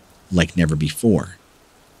up like never before.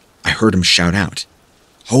 I heard him shout out,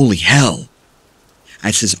 "Holy hell!"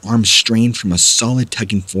 as his arm strained from a solid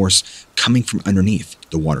tugging force coming from underneath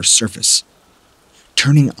the water's surface,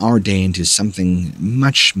 turning our day into something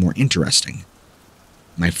much more interesting.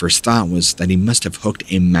 My first thought was that he must have hooked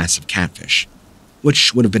a massive catfish,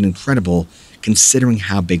 which would have been incredible considering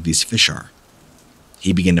how big these fish are.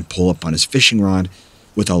 He began to pull up on his fishing rod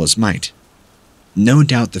with all his might. No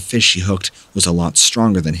doubt the fish he hooked was a lot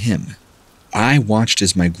stronger than him. I watched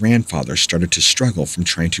as my grandfather started to struggle from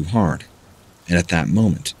trying too hard, and at that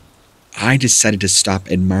moment, I decided to stop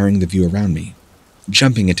admiring the view around me,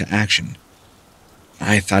 jumping into action.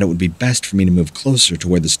 I thought it would be best for me to move closer to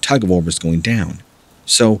where this tug-of-war was going down,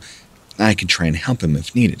 so I could try and help him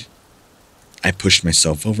if needed. I pushed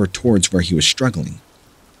myself over towards where he was struggling.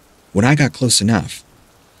 When I got close enough,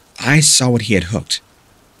 I saw what he had hooked,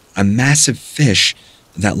 a massive fish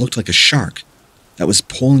that looked like a shark that was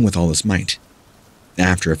pulling with all his might.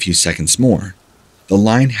 After a few seconds more, the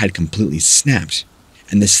line had completely snapped,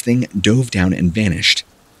 and this thing dove down and vanished.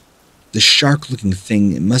 The shark-looking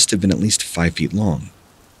thing must have been at least 5 feet long.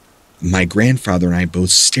 My grandfather and I both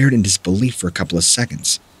stared in disbelief for a couple of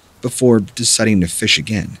seconds before deciding to fish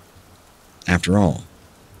again. After all,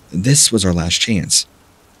 this was our last chance.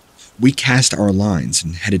 We cast our lines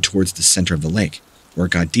and headed towards the center of the lake, where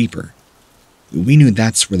it got deeper. We knew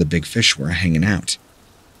that's where the big fish were hanging out.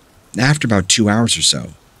 After about 2 hours or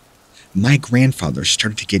so, my grandfather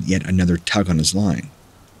started to get yet another tug on his line.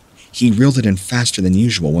 He reeled it in faster than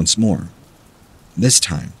usual once more. This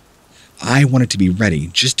time, I wanted to be ready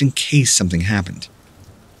just in case something happened.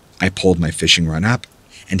 I pulled my fishing rod up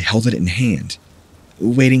and held it in hand,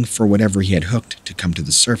 waiting for whatever he had hooked to come to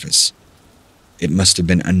the surface. It must have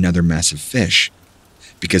been another massive fish,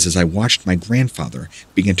 because as I watched my grandfather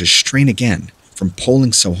begin to strain again from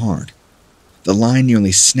pulling so hard, the line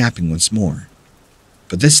nearly snapping once more.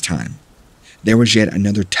 But this time, there was yet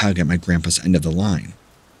another tug at my grandpa's end of the line.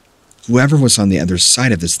 Whoever was on the other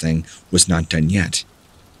side of this thing was not done yet.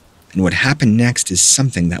 And what happened next is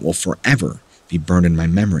something that will forever be burned in my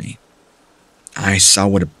memory. I saw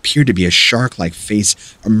what appeared to be a shark-like face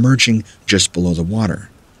emerging just below the water.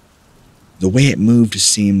 The way it moved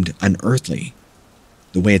seemed unearthly,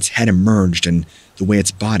 the way its head emerged and the way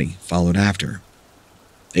its body followed after.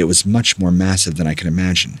 It was much more massive than I could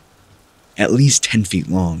imagine, at least 10 feet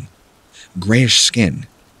long, grayish skin,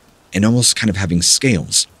 and almost kind of having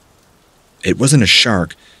scales. It wasn't a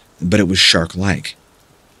shark, but it was shark-like.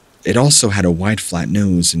 It also had a wide flat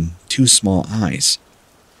nose and 2 small eyes,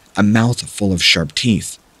 a mouth full of sharp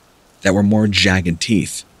teeth that were more jagged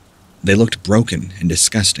teeth. They looked broken and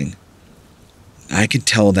disgusting. I could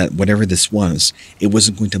tell that whatever this was, it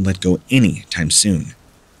wasn't going to let go any time soon.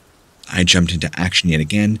 I jumped into action yet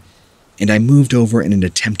again, and I moved over in an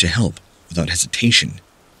attempt to help without hesitation.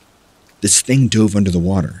 This thing dove under the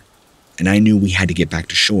water, and I knew we had to get back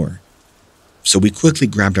to shore. So we quickly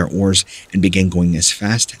grabbed our oars and began going as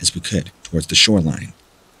fast as we could towards the shoreline.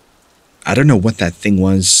 I don't know what that thing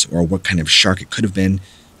was or what kind of shark it could have been,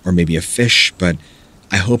 or maybe a fish, but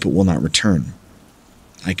I hope it will not return.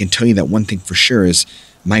 I can tell you that one thing for sure is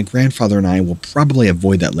my grandfather and I will probably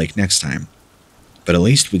avoid that lake next time, but at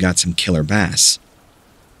least we got some killer bass.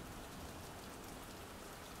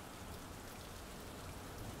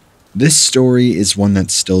 This story is one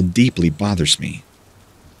that still deeply bothers me.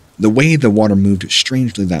 The way the water moved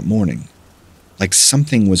strangely that morning, like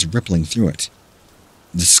something was rippling through it.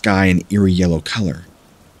 The sky an eerie yellow color,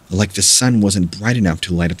 like the sun wasn't bright enough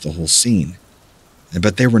to light up the whole scene.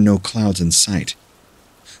 But there were no clouds in sight.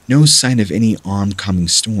 No sign of any oncoming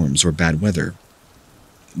storms or bad weather.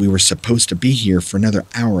 We were supposed to be here for another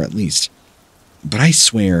hour at least. But I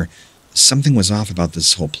swear, something was off about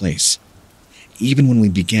this whole place. Even when we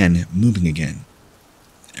began moving again.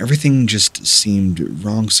 Everything just seemed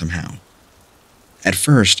wrong somehow. At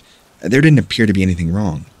first, there didn't appear to be anything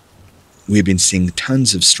wrong. We had been seeing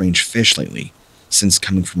tons of strange fish lately, since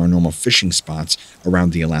coming from our normal fishing spots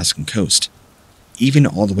around the Alaskan coast, even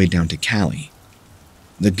all the way down to Cali.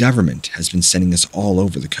 The government has been sending us all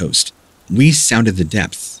over the coast. We sounded the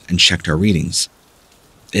depth and checked our readings.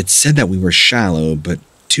 It said that we were shallow, but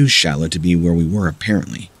too shallow to be where we were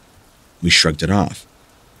apparently. We shrugged it off.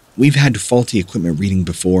 We've had faulty equipment reading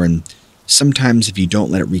before, and sometimes if you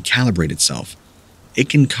don't let it recalibrate itself, it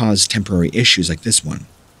can cause temporary issues like this one.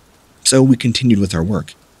 So we continued with our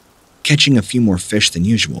work, catching a few more fish than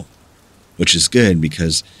usual, which is good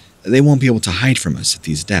because they won't be able to hide from us at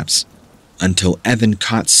these depths, until Evan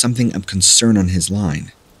caught something of concern on his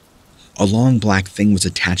line. A long black thing was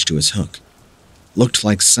attached to his hook. Looked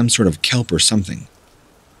like some sort of kelp or something.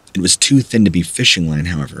 It was too thin to be fishing line,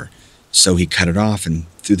 however, so he cut it off and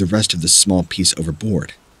threw the rest of the small piece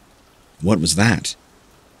overboard. What was that?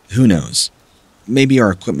 Who knows? Maybe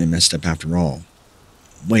our equipment messed up after all.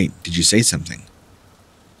 Wait, did you say something?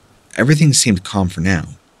 Everything seemed calm for now.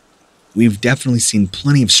 We've definitely seen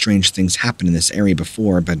plenty of strange things happen in this area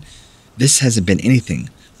before, but this hasn't been anything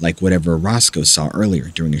like whatever Roscoe saw earlier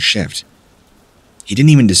during his shift. He didn't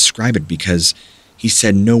even describe it because he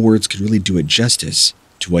said no words could really do it justice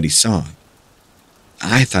to what he saw.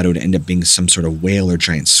 I thought it would end up being some sort of whale or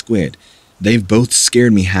giant squid. They've both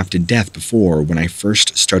scared me half to death before when I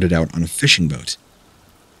first started out on a fishing boat.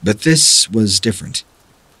 But this was different.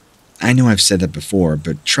 I know I've said that before,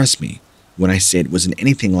 but trust me when I say it wasn't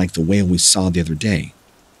anything like the whale we saw the other day,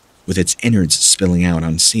 with its innards spilling out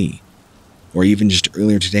on sea. Or even just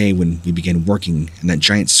earlier today when we began working and that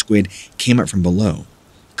giant squid came up from below,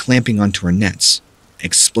 clamping onto our nets,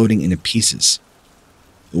 exploding into pieces.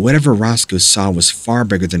 Whatever Roscoe saw was far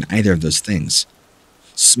bigger than either of those things.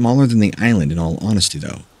 Smaller than the island in all honesty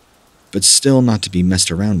though, but still not to be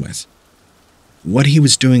messed around with. What he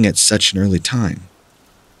was doing at such an early time.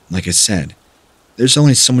 Like I said, there's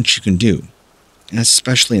only so much you can do,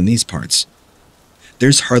 especially in these parts.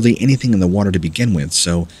 There's hardly anything in the water to begin with,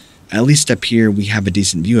 so at least up here we have a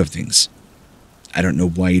decent view of things. I don't know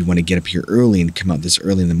why you'd want to get up here early and come out this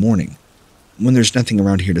early in the morning, when there's nothing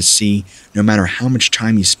around here to see, no matter how much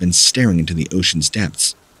time you spend staring into the ocean's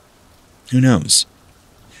depths. Who knows?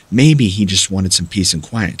 Maybe he just wanted some peace and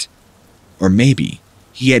quiet. Or maybe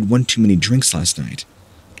he had one too many drinks last night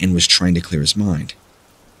and was trying to clear his mind.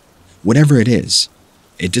 Whatever it is,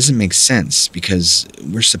 it doesn't make sense because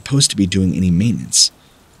we're supposed to be doing any maintenance,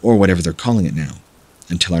 or whatever they're calling it now,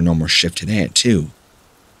 until our normal shift today at 2.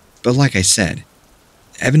 But like I said,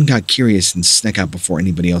 Evan got curious and snuck out before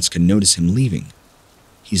anybody else could notice him leaving.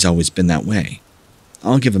 He's always been that way.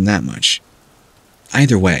 I'll give him that much.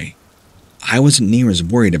 Either way, I wasn't near as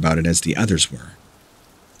worried about it as the others were.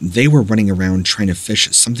 They were running around trying to fish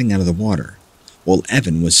something out of the water, while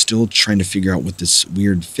Evan was still trying to figure out what this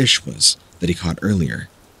weird fish was that he caught earlier.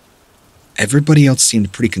 Everybody else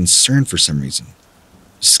seemed pretty concerned for some reason.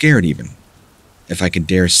 Scared even, if I could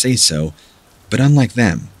dare say so, but unlike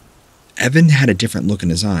them, Evan had a different look in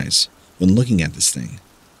his eyes when looking at this thing.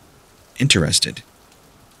 Interested.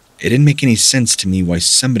 It didn't make any sense to me why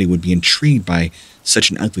somebody would be intrigued by such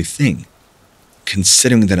an ugly thing,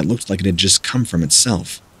 considering that it looked like it had just come from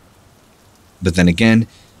itself. But then again,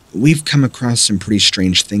 we've come across some pretty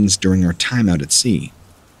strange things during our time out at sea.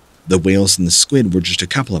 The whales and the squid were just a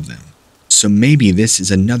couple of them, so maybe this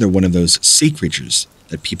is another one of those sea creatures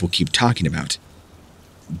that people keep talking about.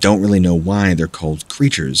 Don't really know why they're called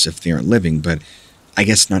creatures if they aren't living, but I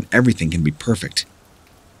guess not everything can be perfect.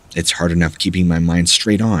 It's hard enough keeping my mind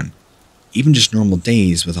straight on, even just normal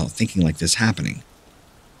days without thinking like this happening.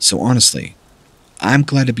 So honestly, I'm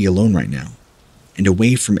glad to be alone right now, and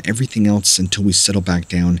away from everything else until we settle back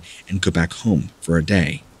down and go back home for a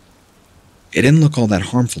day. It didn't look all that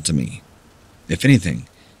harmful to me. If anything,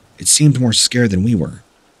 It seemed more scared than we were.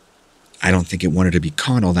 I don't think it wanted to be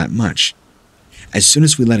caught all that much. As soon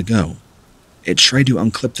as we let it go, it tried to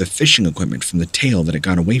unclip the fishing equipment from the tail that it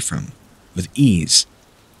got away from, with ease.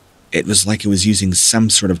 It was like it was using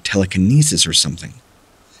some sort of telekinesis or something,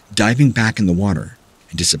 diving back in the water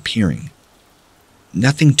and disappearing.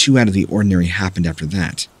 Nothing too out of the ordinary happened after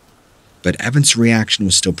that, but Evan's reaction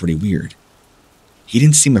was still pretty weird. He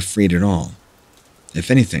didn't seem afraid at all.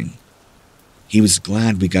 If anything, he was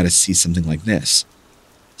glad we got to see something like this,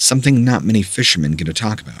 something not many fishermen get to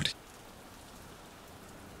talk about.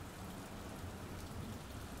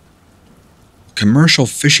 Commercial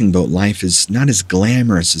fishing boat life is not as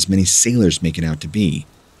glamorous as many sailors make it out to be.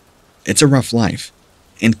 It's a rough life,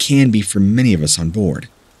 and can be for many of us on board.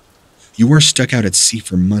 You are stuck out at sea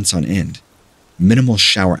for months on end. Minimal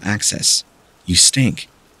shower access. You stink.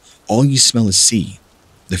 All you smell is sea.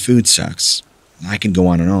 The food sucks. I can go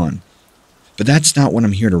on. But that's not what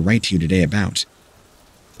I'm here to write to you today about.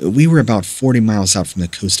 We were about 40 miles out from the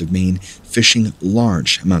coast of Maine, fishing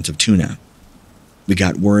large amounts of tuna. We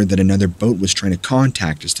got word that another boat was trying to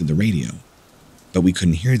contact us through the radio, but we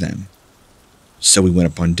couldn't hear them. So we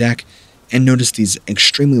went up on deck and noticed these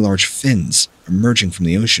extremely large fins emerging from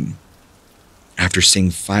the ocean. After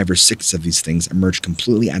seeing 5 or 6 of these things emerge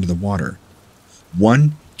completely out of the water,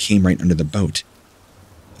 one came right under the boat.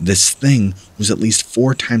 This thing was at least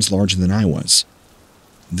 4 times larger than I was.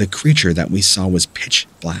 The creature that we saw was pitch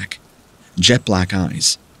black, jet black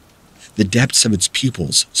eyes. The depths of its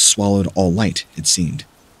pupils swallowed all light, it seemed.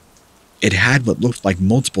 It had what looked like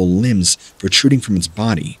multiple limbs protruding from its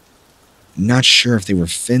body. Not sure if they were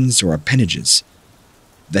fins or appendages.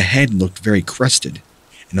 The head looked very crusted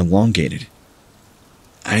and elongated.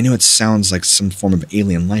 I know it sounds like some form of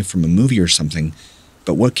alien life from a movie or something,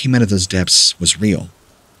 but what came out of those depths was real.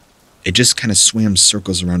 It just kind of swam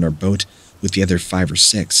circles around our boat with the other 5 or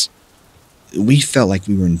 6. We felt like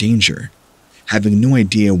we were in danger, having no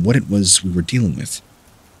idea what it was we were dealing with.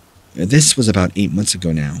 This was about 8 months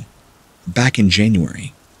ago now, back in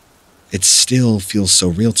January. It still feels so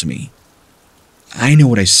real to me. I know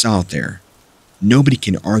what I saw out there. Nobody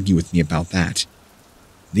can argue with me about that.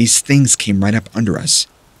 These things came right up under us.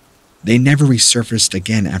 They never resurfaced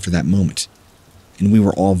again after that moment, and we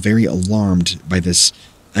were all very alarmed by this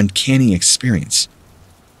uncanny experience.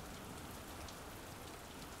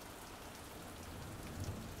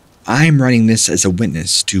 I'm writing this as a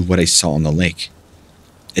witness to what I saw on the lake.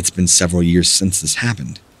 It's been several years since this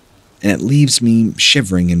happened, and it leaves me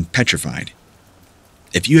shivering and petrified.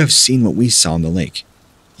 If you have seen what we saw on the lake,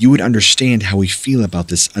 you would understand how we feel about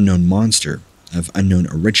this unknown monster of unknown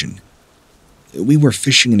origin. We were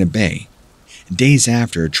fishing in a bay, days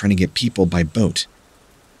after trying to get people by boat.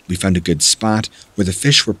 We found a good spot where the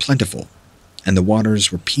fish were plentiful, and the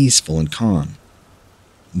waters were peaceful and calm.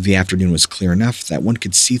 The afternoon was clear enough that one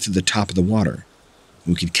could see through the top of the water.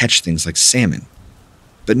 We could catch things like salmon,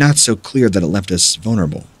 but not so clear that it left us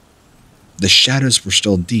vulnerable. The shadows were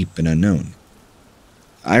still deep and unknown.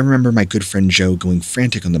 I remember my good friend Joe going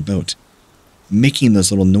frantic on the boat, making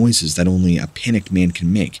those little noises that only a panicked man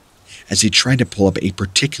can make as he tried to pull up a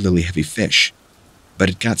particularly heavy fish, but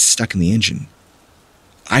it got stuck in the engine.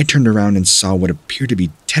 I turned around and saw what appeared to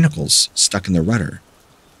be tentacles stuck in the rudder,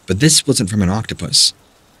 but this wasn't from an octopus.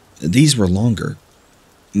 These were longer,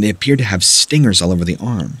 and they appeared to have stingers all over the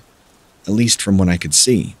arm, at least from what I could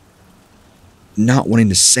see. Not wanting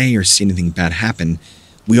to say or see anything bad happen,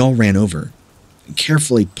 we all ran over,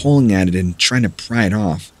 carefully pulling at it and trying to pry it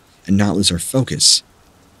off and not lose our focus.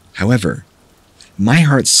 However, my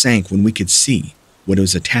heart sank when we could see what it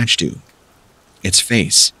was attached to. Its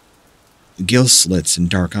face, gill slits and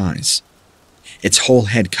dark eyes, its whole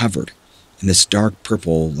head covered in this dark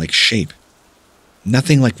purple-like shape.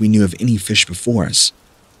 Nothing like we knew of any fish before us.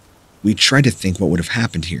 We tried to think what would have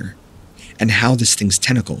happened here, and how this thing's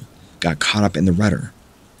tentacle got caught up in the rudder.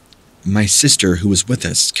 My sister, who was with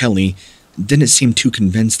us, Kelly, didn't seem too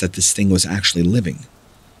convinced that this thing was actually living,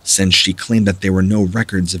 since she claimed that there were no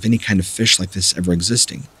records of any kind of fish like this ever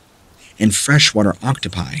existing, and freshwater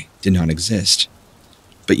octopi did not exist.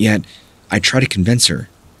 But yet, I tried to convince her,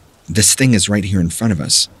 this thing is right here in front of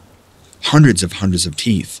us. Hundreds of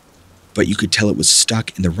teeth, but you could tell it was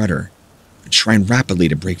stuck in the rudder, trying rapidly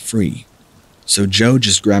to break free. So Joe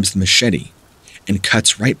just grabs the machete and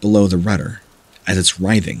cuts right below the rudder as it's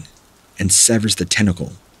writhing and severs the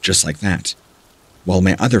tentacle just like that, while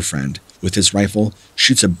my other friend, with his rifle,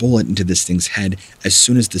 shoots a bullet into this thing's head as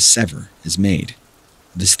soon as the sever is made.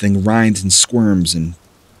 This thing writhes and squirms and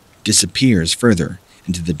disappears further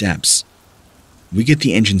into the depths. We get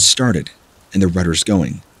the engine started and the rudder's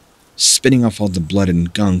going, spitting off all the blood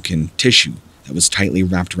and gunk and tissue that was tightly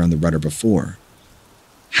wrapped around the rudder before.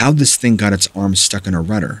 How this thing got its arm stuck in our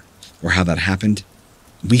rudder, or how that happened,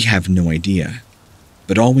 we have no idea.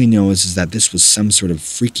 But all we know is that this was some sort of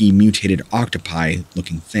freaky mutated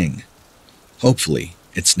octopi-looking thing. Hopefully,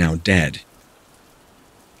 it's now dead.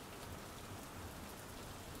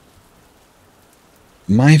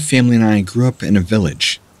 My family and I grew up in a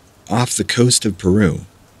village, off the coast of Peru.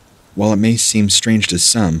 While it may seem strange to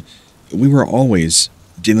some, we were always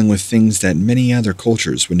dealing with things that many other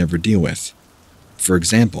cultures would never deal with. For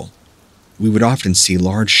example, we would often see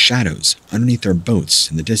large shadows underneath our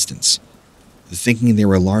boats in the distance. Thinking they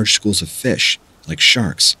were large schools of fish, like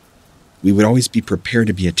sharks, we would always be prepared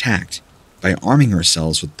to be attacked by arming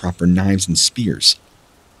ourselves with proper knives and spears.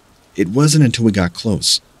 It wasn't until we got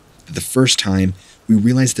close that the first time we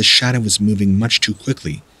realized the shadow was moving much too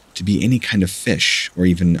quickly to be any kind of fish or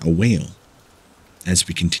even a whale. As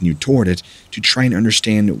we continued toward it to try and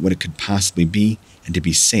understand what it could possibly be and to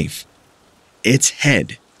be safe, its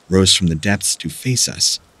head rose from the depths to face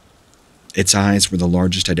us. Its eyes were the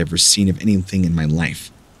largest I'd ever seen of anything in my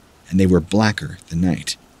life, and they were blacker than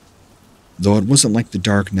night. Though it wasn't like the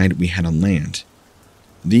dark night we had on land,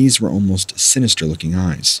 these were almost sinister-looking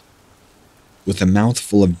eyes, with a mouth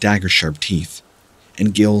full of dagger-sharp teeth,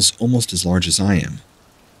 and gills almost as large as I am.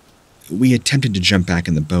 We attempted to jump back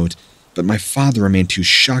in the boat, but my father remained too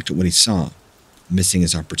shocked at what he saw, missing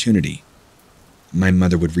his opportunity. My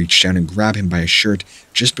mother would reach down and grab him by his shirt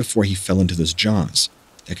just before he fell into those jaws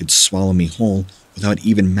that could swallow me whole without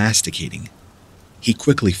even masticating. He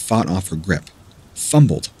quickly fought off her grip,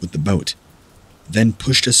 fumbled with the boat, then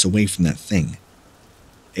pushed us away from that thing.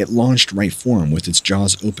 It launched right for him with its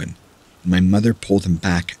jaws open, and my mother pulled him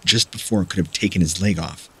back just before it could have taken his leg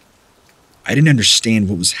off. I didn't understand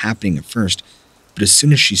what was happening at first, but as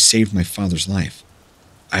soon as she saved my father's life,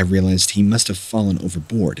 I realized he must have fallen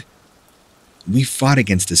overboard. We fought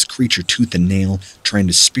against this creature tooth and nail, trying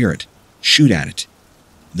to spear it, shoot at it.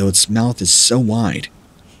 Though its mouth is so wide,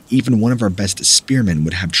 even one of our best spearmen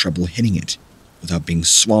would have trouble hitting it without being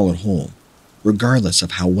swallowed whole, regardless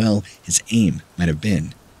of how well his aim might have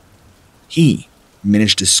been. He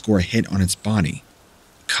managed to score a hit on its body,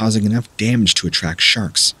 causing enough damage to attract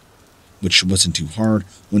sharks, which wasn't too hard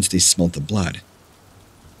once they smelt the blood.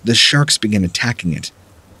 The sharks began attacking it,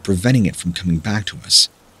 preventing it from coming back to us,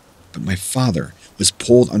 but my father was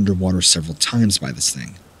pulled underwater several times by this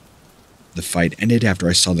thing. The fight ended after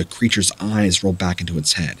I saw the creature's eyes roll back into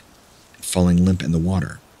its head, falling limp in the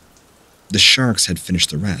water. The sharks had finished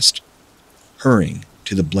the rest, hurrying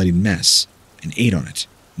to the bloodied mess, and ate on it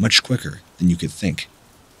much quicker than you could think.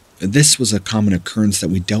 This was a common occurrence that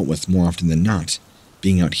we dealt with more often than not,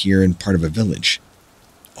 being out here in part of a village.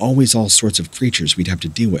 Always all sorts of creatures we'd have to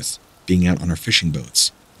deal with, being out on our fishing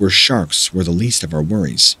boats, where sharks were the least of our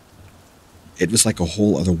worries. It was like a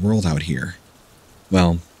whole other world out here.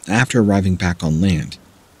 Well, after arriving back on land,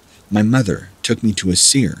 my mother took me to a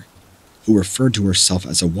seer who referred to herself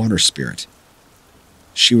as a water spirit.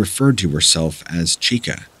 She referred to herself as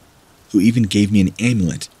Chica, who even gave me an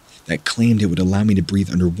amulet that claimed it would allow me to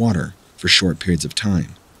breathe underwater for short periods of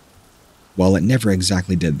time. While it never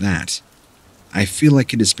exactly did that, I feel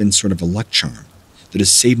like it has been sort of a luck charm that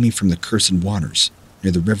has saved me from the cursed waters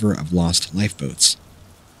near the river of lost lifeboats.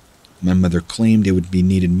 My mother claimed it would be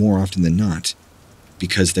needed more often than not,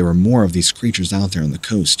 because there were more of these creatures out there on the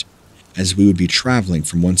coast, as we would be traveling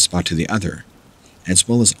from one spot to the other, as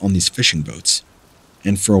well as on these fishing boats.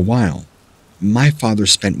 And for a while, my father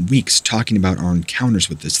spent weeks talking about our encounters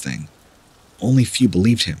with this thing. Only few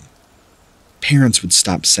believed him. Parents would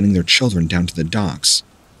stop sending their children down to the docks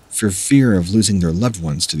for fear of losing their loved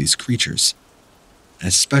ones to these creatures,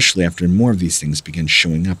 especially after more of these things began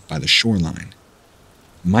showing up by the shoreline.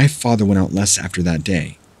 My father went out less after that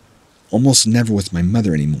day, almost never with my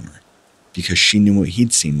mother anymore, because she knew what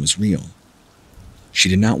he'd seen was real. She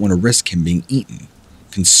did not want to risk him being eaten,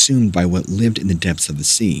 consumed by what lived in the depths of the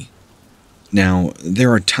sea. Now,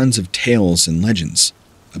 there are tons of tales and legends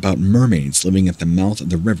about mermaids living at the mouth of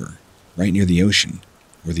the river, right near the ocean,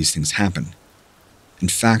 where these things happen. In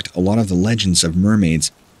fact, a lot of the legends of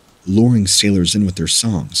mermaids luring sailors in with their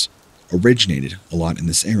songs originated a lot in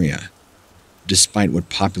this area, despite what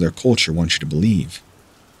popular culture wants you to believe.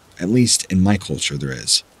 At least in my culture there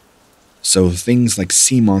is. So things like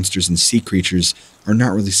sea monsters and sea creatures are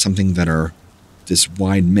not really something that are this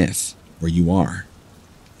wide myth where you are.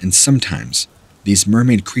 And sometimes, these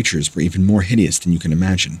mermaid creatures were even more hideous than you can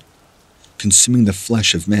imagine, consuming the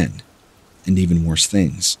flesh of men, and even worse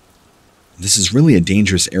things. This is really a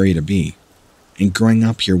dangerous area to be, and growing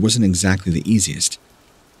up here wasn't exactly the easiest,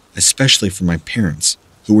 especially for my parents,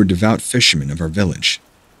 who were devout fishermen of our village.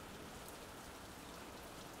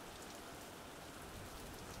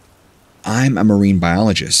 I'm a marine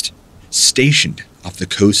biologist, stationed off the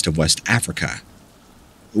coast of West Africa.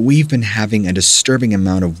 We've been having a disturbing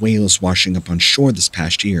amount of whales washing up on shore this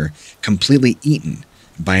past year, completely eaten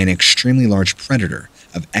by an extremely large predator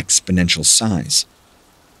of exponential size.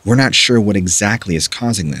 We're not sure what exactly is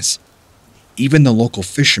causing this. Even the local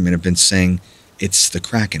fishermen have been saying it's the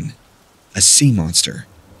kraken, a sea monster.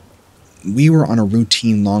 We were on a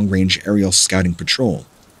routine long-range aerial scouting patrol,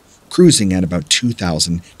 cruising at about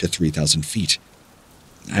 2,000 to 3,000 feet.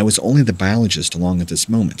 I was only the biologist along at this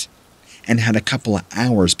moment, and had a couple of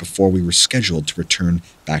hours before we were scheduled to return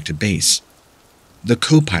back to base. The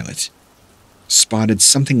co-pilot spotted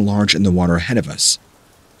something large in the water ahead of us.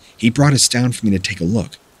 He brought us down for me to take a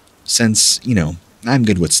look, since, I'm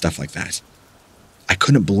good with stuff like that. I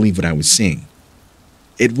couldn't believe what I was seeing.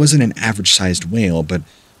 It wasn't an average-sized whale, but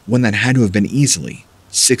one that had to have been easily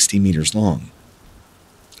 60 meters long.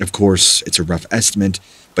 Of course, it's a rough estimate,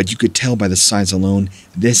 but you could tell by the size alone,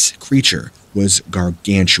 this creature was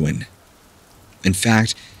gargantuan. In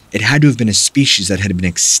fact, it had to have been a species that had been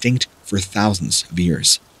extinct for thousands of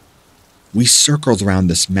years. We circled around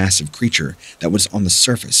this massive creature that was on the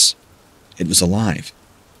surface. It was alive,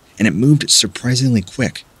 and it moved surprisingly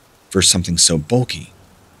quick for something so bulky,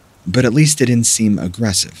 but at least it didn't seem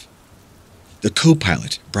aggressive. The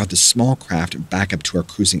co-pilot brought the small craft back up to our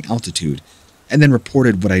cruising altitude and then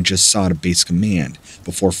reported what I just saw to base command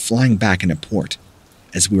before flying back into port,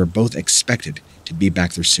 as we were both expected to be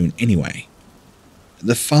back there soon anyway.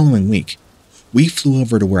 The following week, we flew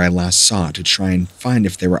over to where I last saw it to try and find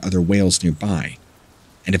if there were other whales nearby,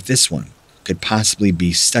 and if this one could possibly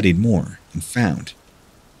be studied more and found.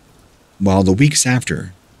 While the weeks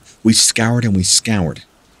after, we scoured and we scoured,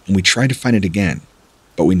 and we tried to find it again,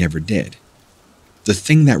 but we never did. The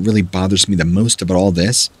thing that really bothers me the most about all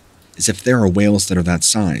this is if there are whales that are that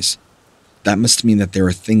size, that must mean that there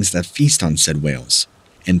are things that feast on said whales,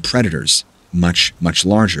 and predators much, much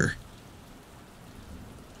larger.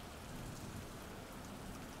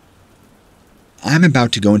 I'm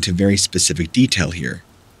about to go into very specific detail here,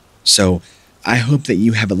 so I hope that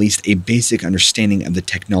you have at least a basic understanding of the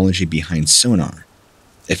technology behind sonar.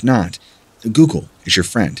 If not, Google is your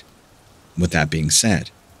friend. With that being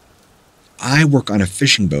said, I work on a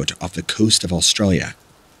fishing boat off the coast of Australia.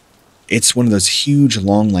 It's one of those huge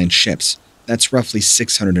long-line ships that's roughly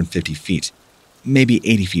 650 feet, maybe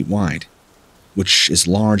 80 feet wide, which is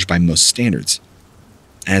large by most standards.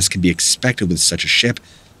 As can be expected with such a ship,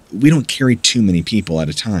 we don't carry too many people at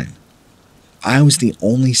a time. I was the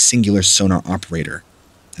only singular sonar operator,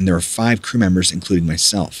 and there were 5 crew members including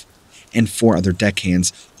myself, and 4 other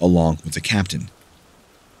deckhands along with the captain.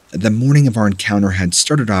 The morning of our encounter had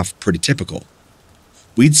started off pretty typical.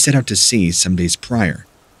 We'd set out to sea some days prior,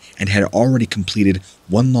 and had already completed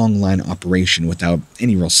one long line operation without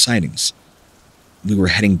any real sightings. We were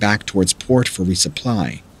heading back towards port for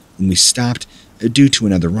resupply when we stopped due to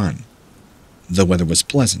another run. The weather was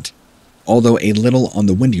pleasant, although a little on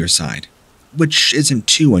the windier side, which isn't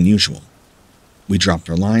too unusual. We dropped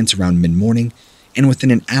our lines around mid-morning, and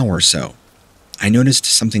within an hour or so, I noticed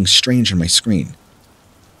something strange on my screen.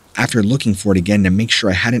 After looking for it again to make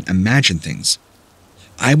sure I hadn't imagined things,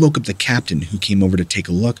 I woke up the captain, who came over to take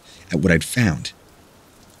a look at what I'd found.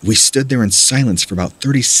 We stood there in silence for about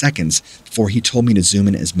 30 seconds before he told me to zoom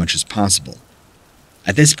in as much as possible.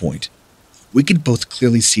 At this point, we could both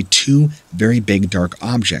clearly see 2 very big dark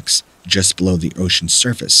objects just below the ocean's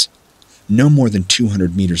surface, no more than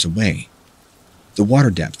 200 meters away, the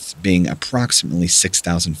water depth being approximately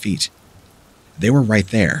 6,000 feet. They were right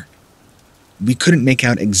there. We couldn't make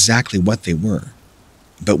out exactly what they were,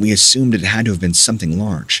 but we assumed it had to have been something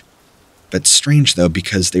large. But strange though,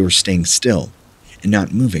 because they were staying still and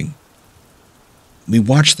not moving. We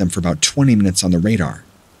watched them for about 20 minutes on the radar,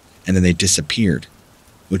 and then they disappeared,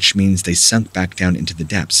 which means they sunk back down into the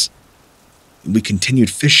depths. We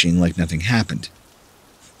continued fishing like nothing happened.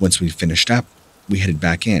 Once we finished up, we headed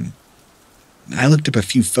back in. I looked up a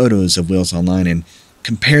few photos of whales online and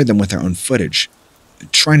compared them with our own footage,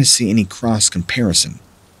 trying to see any cross-comparison.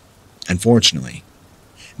 Unfortunately,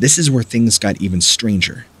 this is where things got even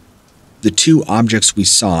stranger. The 2 objects we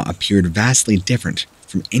saw appeared vastly different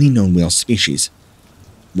from any known whale species.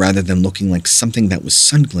 Rather than looking like something that was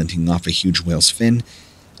sun-glinting off a huge whale's fin,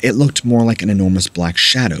 it looked more like an enormous black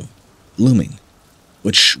shadow, looming,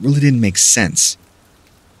 which really didn't make sense.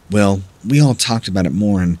 Well, we all talked about it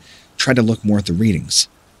more and tried to look more at the readings.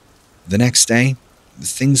 The next day,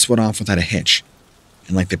 things went off without a hitch,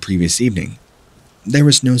 and like the previous evening, there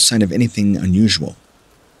was no sign of anything unusual.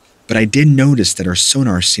 But I did notice that our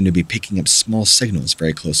sonar seemed to be picking up small signals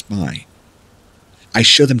very close by. I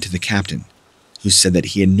showed them to the captain, who said that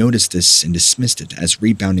he had noticed this and dismissed it as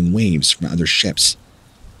rebounding waves from other ships.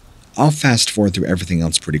 I'll fast forward through everything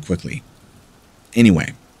else pretty quickly.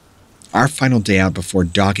 Anyway, our final day out before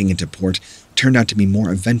docking into port turned out to be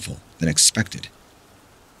more eventful than expected.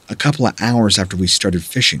 A couple of hours after we started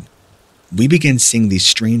fishing, we began seeing these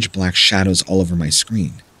strange black shadows all over my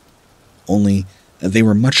screen. Only they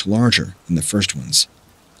were much larger than the first ones,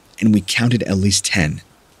 and we counted at least 10,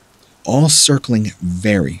 all circling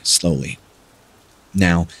very slowly.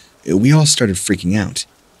 Now, we all started freaking out.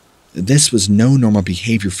 This was no normal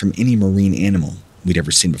behavior from any marine animal we'd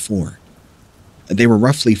ever seen before. They were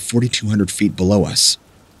roughly 4,200 feet below us.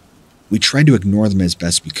 We tried to ignore them as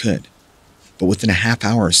best we could, but within a half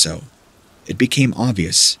hour or so, it became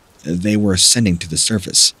obvious they were ascending to the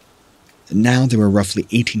surface. Now they were roughly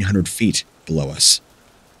 1,800 feet below us.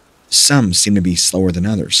 Some seemed to be slower than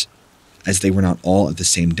others, as they were not all at the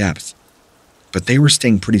same depth, but they were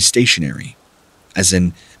staying pretty stationary, as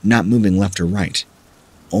in not moving left or right,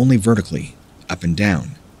 only vertically, up and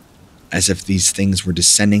down, as if these things were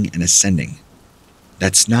descending and ascending.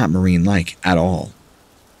 That's not marine-like at all,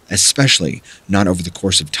 especially not over the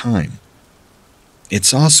course of time.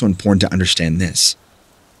 It's also important to understand this.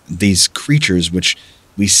 These creatures, which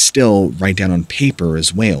we still write down on paper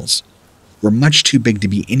as whales, were much too big to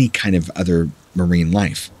be any kind of other marine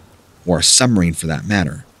life, or a submarine for that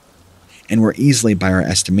matter, and were easily, by our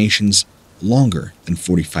estimations, longer than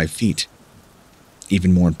 45 feet.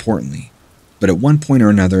 Even more importantly, but at one point or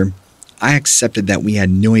another, I accepted that we had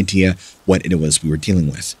no idea what it was we were dealing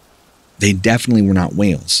with. They definitely were not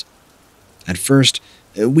whales. At first,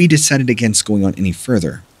 we decided against going on any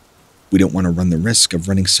further. We don't want to run the risk of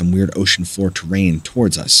running some weird ocean floor terrain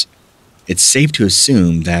towards us. It's safe to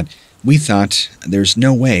assume that we thought there's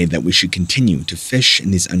no way that we should continue to fish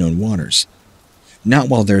in these unknown waters, not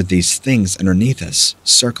while there are these things underneath us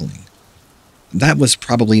circling. That was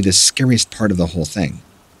probably the scariest part of the whole thing.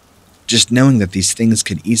 Just knowing that these things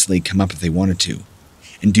could easily come up if they wanted to,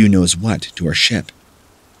 and do knows what to our ship.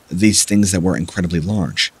 These things that were incredibly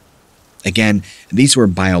large. Again, these were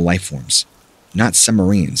bio-lifeforms, not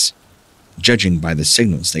submarines, judging by the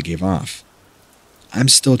signals they gave off. I'm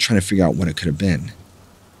still trying to figure out what it could have been.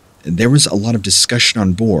 There was a lot of discussion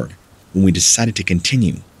on board when we decided to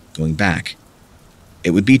continue going back.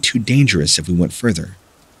 It would be too dangerous if we went further,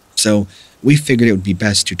 so we figured it would be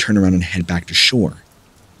best to turn around and head back to shore.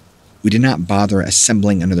 We did not bother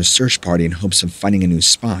assembling another search party in hopes of finding a new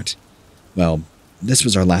spot. Well, this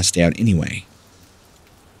was our last day out anyway.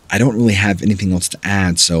 I don't really have anything else to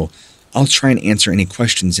add, so I'll try and answer any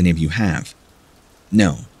questions any of you have.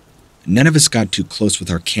 No, none of us got too close with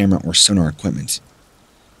our camera or sonar equipment.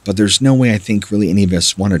 But there's no way I think really any of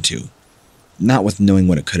us wanted to, not with knowing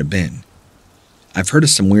what it could have been. I've heard of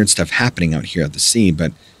some weird stuff happening out here at the sea,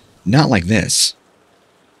 but not like this.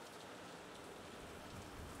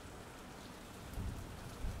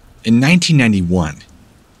 In 1991,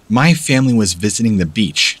 my family was visiting the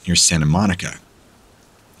beach near Santa Monica.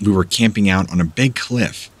 We were camping out on a big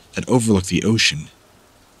cliff that overlooked the ocean.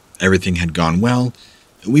 Everything had gone well.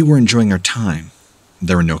 We were enjoying our time.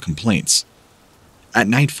 There were no complaints. At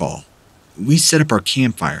nightfall, we set up our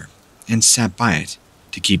campfire and sat by it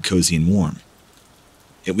to keep cozy and warm.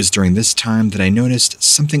 It was during this time that I noticed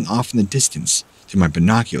something off in the distance through my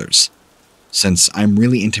binoculars, since I'm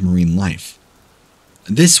really into marine life.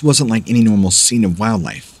 This wasn't like any normal scene of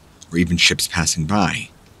wildlife or even ships passing by.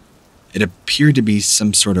 It appeared to be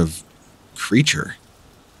some sort of creature.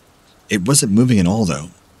 It wasn't moving at all, though,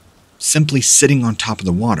 simply sitting on top of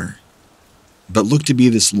the water, but looked to be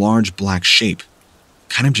this large black shape,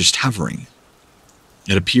 kind of just hovering.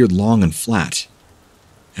 It appeared long and flat,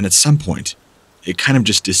 and at some point, it kind of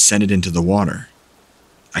just descended into the water.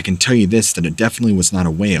 I can tell you this, that it definitely was not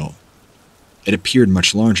a whale. It appeared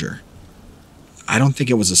much larger. I don't think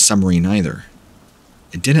it was a submarine either.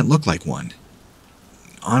 It didn't look like one.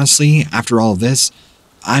 Honestly, after all of this,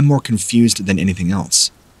 I'm more confused than anything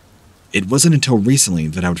else. It wasn't until recently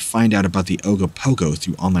that I would find out about the Ogopogo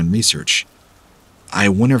through online research. I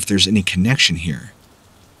wonder if there's any connection here.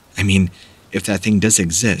 I mean, if that thing does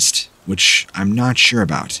exist, which I'm not sure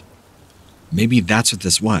about. Maybe that's what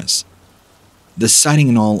this was. The sighting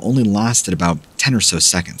and all only lasted about 10 or so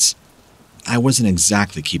seconds. I wasn't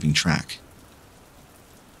exactly keeping track.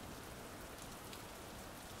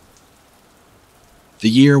 The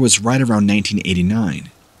year was right around 1989,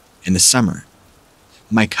 in the summer.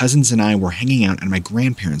 My cousins and I were hanging out at my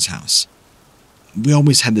grandparents' house. We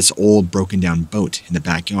always had this old broken down boat in the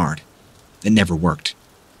backyard that never worked.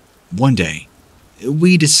 One day,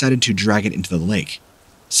 we decided to drag it into the lake,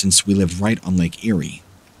 since we lived right on Lake Erie,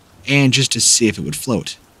 and just to see if it would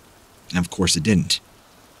float. And of course it didn't.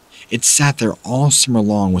 It sat there all summer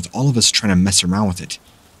long with all of us trying to mess around with it,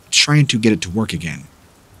 trying to get it to work again.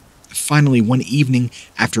 Finally, one evening,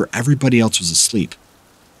 after everybody else was asleep,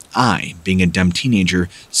 I, being a dumb teenager,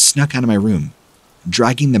 snuck out of my room,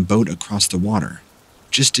 dragging the boat across the water,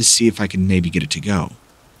 just to see if I could maybe get it to go.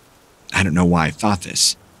 I don't know why I thought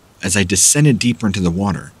this. As I descended deeper into the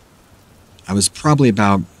water, I was probably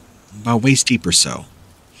about waist deep or so,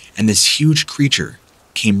 and this huge creature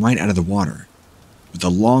came right out of the water, with a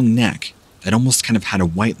long neck that almost kind of had a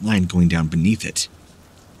white line going down beneath it.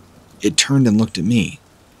 It turned and looked at me,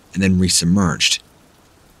 and then resubmerged.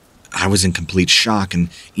 I was in complete shock and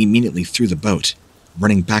immediately threw the boat,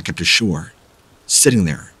 running back up to shore, sitting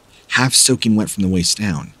there, half soaking wet from the waist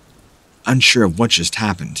down, unsure of what just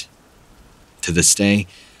happened. To this day,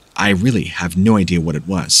 I really have no idea what it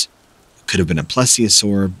was. Could have been a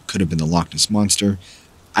plesiosaur, could have been the Loch Ness Monster,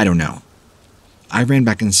 I don't know. I ran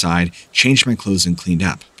back inside, changed my clothes and cleaned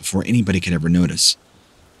up before anybody could ever notice,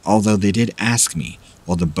 although they did ask me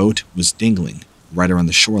while the boat was dingling right around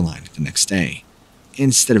the shoreline the next day,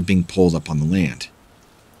 instead of being pulled up on the land.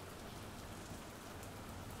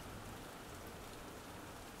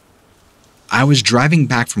 I was driving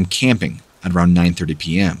back from camping at around 9:30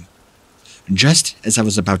 p.m. Just as I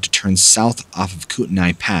was about to turn south off of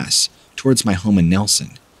Kootenai Pass towards my home in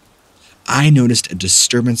Nelson, I noticed a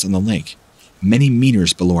disturbance on the lake many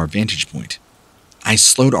meters below our vantage point. I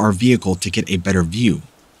slowed our vehicle to get a better view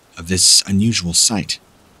of this unusual sight.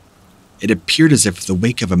 It appeared as if the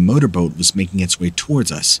wake of a motorboat was making its way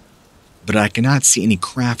towards us, but I could not see any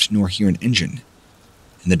craft nor hear an engine,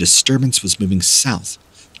 and the disturbance was moving south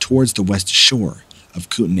towards the west shore of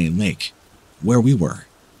Kootenai Lake, where we were.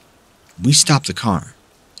 We stopped the car,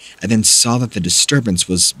 and then saw that the disturbance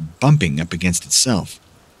was bumping up against itself,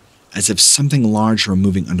 as if something large were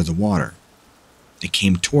moving under the water. It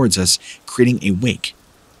came towards us, creating a wake,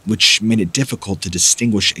 which made it difficult to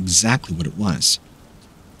distinguish exactly what it was.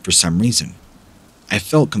 For some reason, I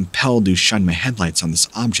felt compelled to shine my headlights on this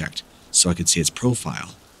object so I could see its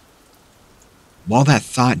profile. While that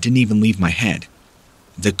thought didn't even leave my head,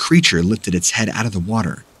 the creature lifted its head out of the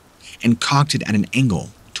water and cocked it at an angle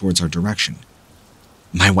towards our direction.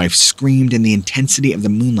 My wife screamed, and the intensity of the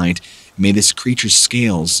moonlight made this creature's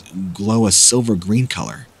scales glow a silver-green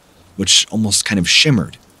color, which almost kind of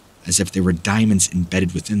shimmered, as if there were diamonds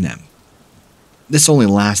embedded within them. This only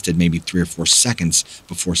lasted maybe 3 or 4 seconds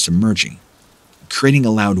before submerging, creating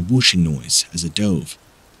a loud whooshing noise as it dove.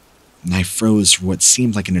 And I froze for what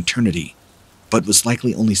seemed like an eternity, but was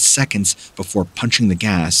likely only seconds before punching the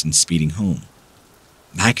gas and speeding home.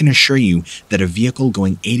 I can assure you that a vehicle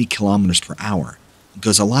going 80 kilometers per hour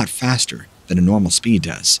goes a lot faster than a normal speed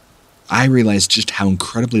does. I realized just how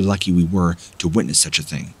incredibly lucky we were to witness such a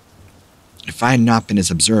thing. If I had not been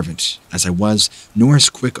as observant as I was, nor as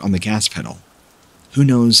quick on the gas pedal, who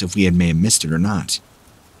knows if we may have missed it or not.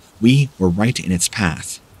 We were right in its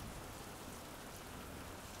path.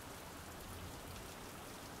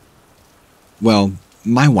 Well,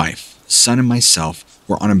 my wife, son, and myself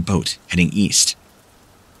were on a boat heading east.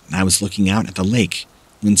 I was looking out at the lake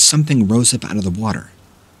when something rose up out of the water,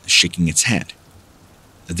 shaking its head.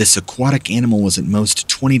 This aquatic animal was at most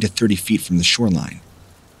 20 to 30 feet from the shoreline.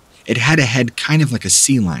 It had a head kind of like a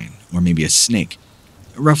sea lion, or maybe a snake,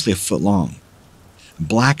 roughly a foot long.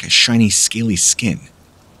 Black, shiny, scaly skin,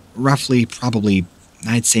 probably,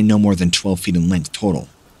 I'd say no more than 12 feet in length total,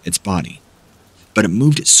 its body. But it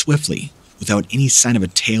moved swiftly, without any sign of a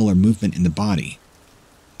tail or movement in the body.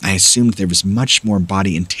 I assumed there was much more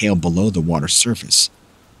body and tail below the water surface.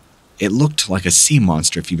 It looked like a sea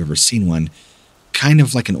monster if you've ever seen one, kind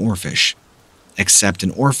of like an oarfish, except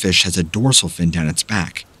an oarfish has a dorsal fin down its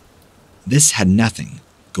back. This had nothing,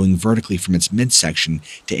 going vertically from its midsection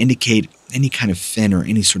to indicate any kind of fin or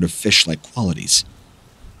any sort of fish-like qualities.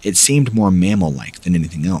 It seemed more mammal-like than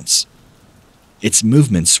anything else. Its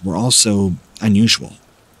movements were also unusual.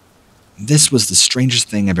 This was the strangest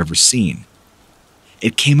thing I've ever seen.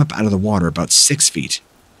 It came up out of the water about 6 feet,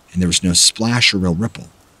 and there was no splash or real ripple.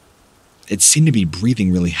 It seemed to be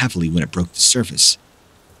breathing really heavily when it broke the surface,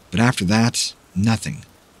 but after that, nothing.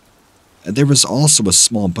 There was also a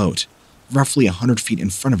small boat, roughly 100 feet in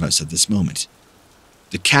front of us at this moment.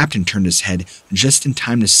 The captain turned his head just in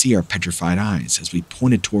time to see our petrified eyes as we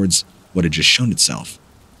pointed towards what had just shown itself.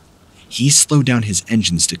 He slowed down his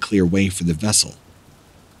engines to clear way for the vessel.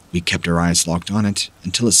 We kept our eyes locked on it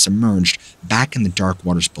until it submerged back in the dark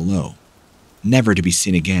waters below, never to be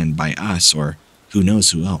seen again by us or who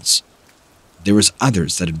knows who else. There was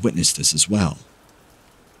others that had witnessed this as well.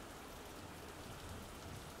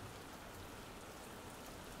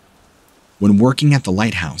 When working at the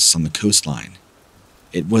lighthouse on the coastline,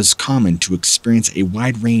 it was common to experience a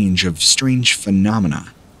wide range of strange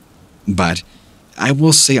phenomena. But I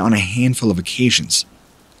will say on a handful of occasions,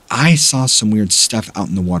 I saw some weird stuff out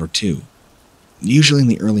in the water too, usually in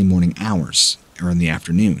the early morning hours or in the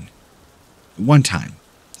afternoon. One time,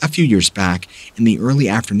 a few years back, in the early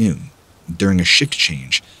afternoon, during a shift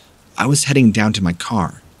change, I was heading down to my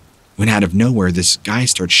car when out of nowhere this guy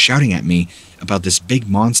starts shouting at me about this big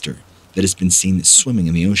monster that has been seen swimming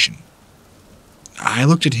in the ocean. I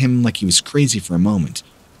looked at him like he was crazy for a moment,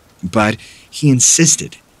 but he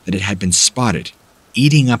insisted that it had been spotted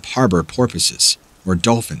eating up harbor porpoises or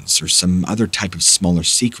dolphins or some other type of smaller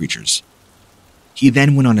sea creatures. He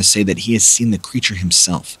then went on to say that he has seen the creature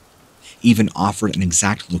himself, even offered an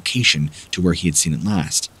exact location to where he had seen it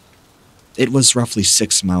last. It was roughly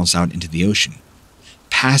 6 miles out into the ocean,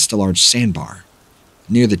 past a large sandbar,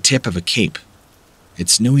 near the tip of a cape.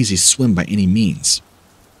 It's no easy swim by any means.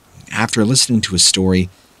 After listening to his story,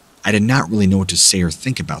 I did not really know what to say or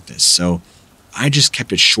think about this, so I just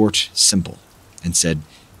kept it short, simple, and said,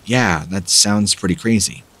 "Yeah, that sounds pretty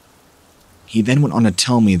crazy." He then went on to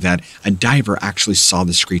tell me that a diver actually saw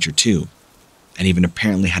this creature too, and even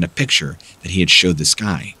apparently had a picture that he had showed this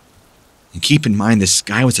guy. And keep in mind, this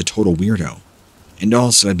guy was a total weirdo, and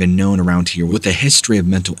also had been known around here with a history of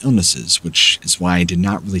mental illnesses, which is why I did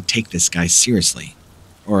not really take this guy seriously,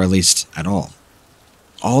 or at least at all.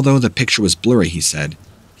 Although the picture was blurry, he said,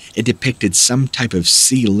 it depicted some type of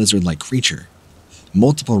sea lizard-like creature,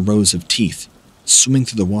 multiple rows of teeth, swimming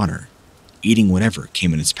through the water, eating whatever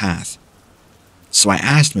came in its path. So I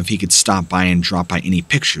asked him if he could stop by and drop by any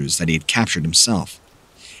pictures that he had captured himself,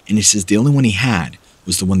 and he says the only one he had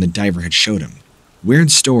was the one the diver had showed him.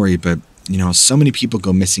 Weird story, but so many people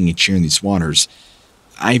go missing each year in these waters.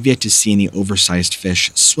 I've yet to see any oversized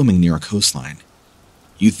fish swimming near a coastline.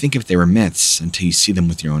 You'd think if they were myths until you see them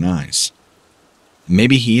with your own eyes.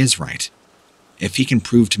 Maybe he is right. If he can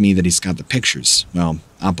prove to me that he's got the pictures, well,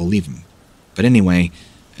 I'll believe him. But anyway,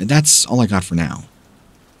 that's all I got for now.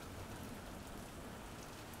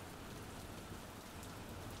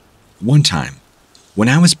 One time, when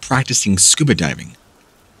I was practicing scuba diving,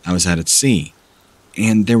 I was out at sea,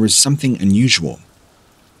 and there was something unusual.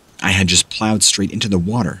 I had just plowed straight into the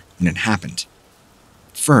water when it happened.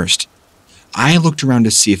 First, I looked around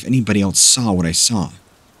to see if anybody else saw what I saw.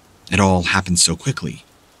 It all happened so quickly.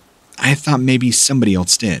 I thought maybe somebody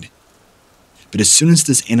else did. But as soon as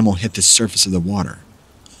this animal hit the surface of the water,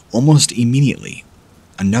 almost immediately,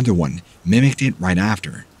 another one mimicked it right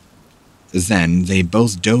after. Then they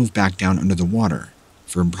both dove back down under the water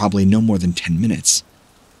for probably no more than 10 minutes.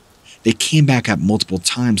 They came back up multiple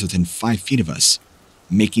times within 5 feet of us,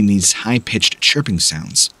 making these high-pitched chirping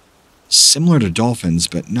sounds, similar to dolphins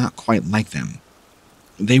but not quite like them.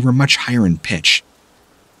 They were much higher in pitch.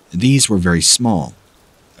 These were very small,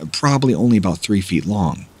 probably only about 3 feet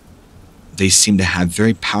long. They seemed to have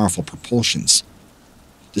very powerful propulsions.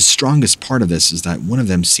 The strongest part of this is that one of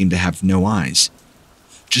them seemed to have no eyes,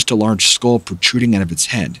 just a large skull protruding out of its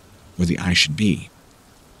head where the eye should be.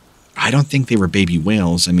 I don't think they were baby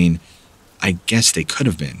whales. I guess they could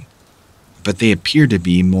have been, but they appeared to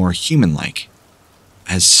be more human-like.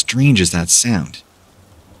 As strange as that sound.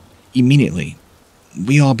 Immediately,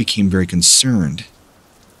 we all became very concerned,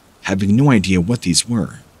 having no idea what these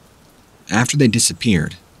were. After they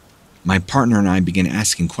disappeared, my partner and I began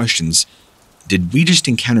asking questions. Did we just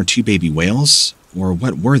encounter 2 baby whales, or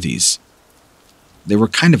what were these? They were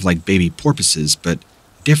kind of like baby porpoises, but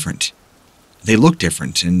different. They looked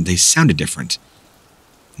different, and they sounded different.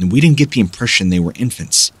 And we didn't get the impression they were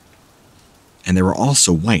infants. And they were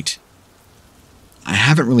also white. I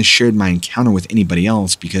haven't really shared my encounter with anybody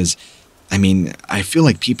else because, I feel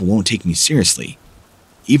like people won't take me seriously,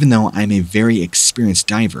 even though I'm a very experienced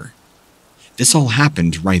diver. This all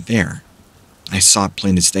happened right there. I saw it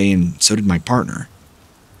plain as day, and so did my partner.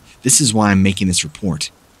 This is why I'm making this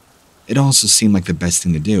report. It also seemed like the best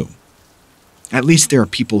thing to do. At least there are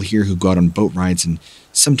people here who go out on boat rides and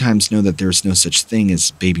sometimes know that there's no such thing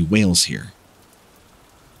as baby whales here.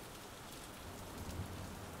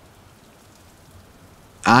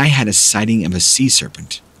 I had a sighting of a sea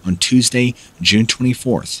serpent on Tuesday, June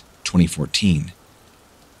 24th, 2014.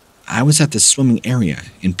 I was at the swimming area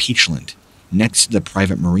in Peachland, next to the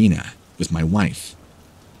private marina, with my wife.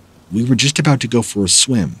 We were just about to go for a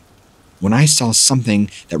swim when I saw something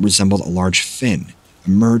that resembled a large fin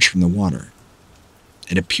emerge from the water.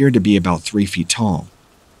 It appeared to be about 3 feet tall,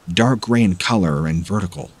 dark gray in color and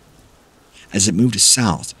vertical. As it moved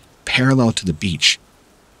south, parallel to the beach,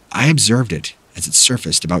 I observed it as it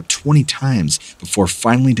surfaced about 20 times before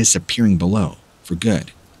finally disappearing below for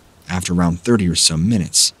good after around 30 or so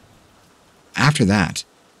minutes. After that,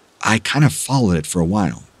 I kind of followed it for a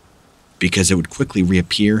while, because it would quickly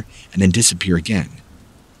reappear and then disappear again.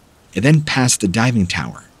 It then passed the diving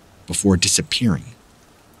tower before disappearing.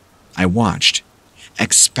 I watched,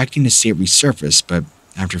 expecting to see it resurface, but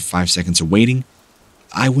after 5 seconds of waiting,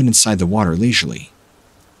 I went inside the water leisurely.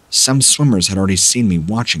 Some swimmers had already seen me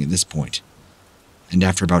watching at this point, and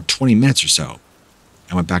after about 20 minutes or so,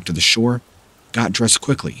 I went back to the shore, got dressed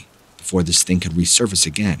quickly before this thing could resurface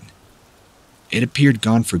again. It appeared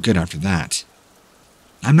gone for good after that.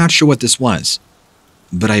 I'm not sure what this was,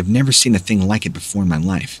 but I've never seen a thing like it before in my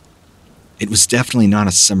life. It was definitely not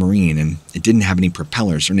a submarine, and it didn't have any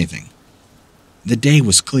propellers or anything. The day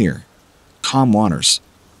was clear, calm waters.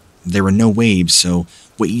 There were no waves, so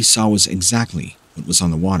what you saw was exactly what was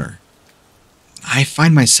on the water. I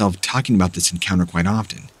find myself talking about this encounter quite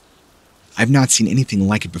often. I've not seen anything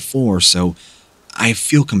like it before, so I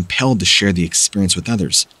feel compelled to share the experience with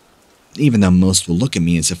others, even though most will look at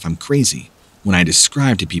me as if I'm crazy when I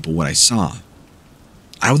describe to people what I saw.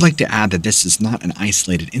 I would like to add that this is not an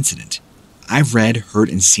isolated incident. I've read, heard,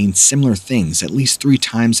 and seen similar things at least 3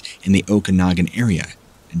 times in the Okanagan area,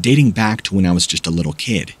 dating back to when I was just a little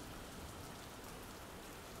kid.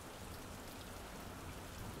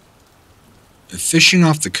 Fishing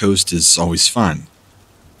off the coast is always fun.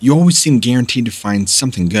 You always seem guaranteed to find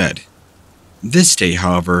something good. This day,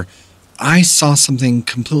 however, I saw something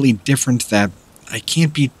completely different that I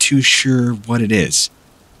can't be too sure what it is.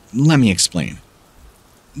 Let me explain.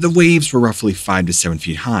 The waves were roughly 5 to 7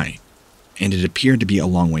 feet high, and it appeared to be a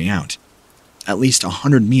long way out, at least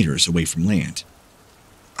 100 meters away from land.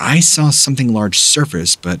 I saw something large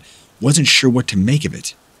surface, but wasn't sure what to make of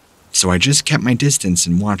it, so I just kept my distance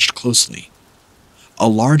and watched closely. A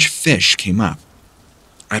large fish came up.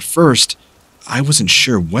 At first, I wasn't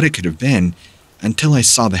sure what it could have been until I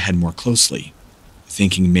saw the head more closely,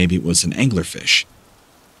 thinking maybe it was an anglerfish.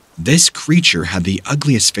 This creature had the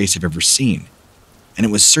ugliest face I've ever seen, and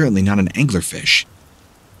it was certainly not an anglerfish.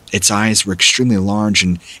 Its eyes were extremely large,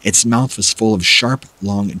 and its mouth was full of sharp,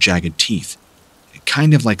 long, jagged teeth,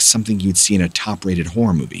 kind of like something you'd see in a top-rated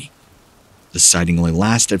horror movie. The sighting only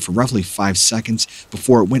lasted for roughly 5 seconds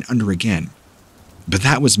before it went under again, but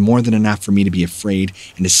that was more than enough for me to be afraid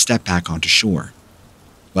and to step back onto shore.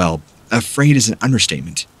 Well, afraid is an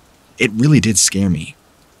understatement. It really did scare me.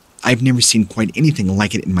 I've never seen quite anything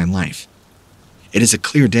like it in my life. It is a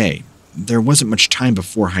clear day. There wasn't much time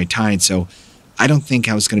before high tide, so I don't think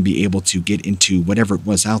I was going to be able to get into whatever it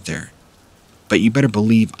was out there. But you better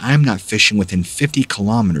believe I'm not fishing within 50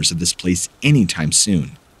 kilometers of this place anytime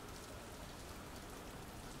soon.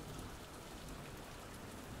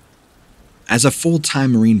 As a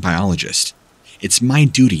full-time marine biologist, it's my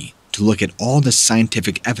duty to look at all the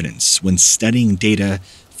scientific evidence when studying data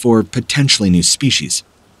for potentially new species.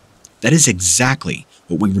 That is exactly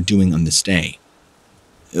what we were doing on this day.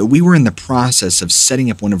 We were in the process of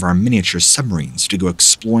setting up one of our miniature submarines to go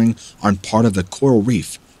exploring on part of the coral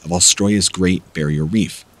reef of Australia's Great Barrier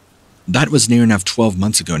Reef. That was near enough 12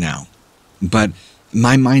 months ago now, but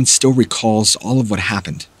my mind still recalls all of what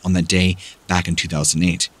happened on that day back in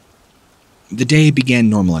 2008. The day began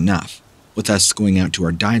normal enough, with us going out to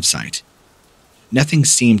our dive site. Nothing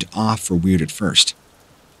seemed off or weird at first.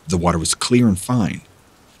 The water was clear and fine,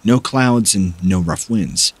 no clouds and no rough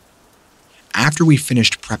winds. After we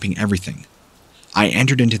finished prepping everything, I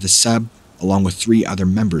entered into the sub along with 3 other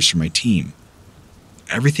members from my team.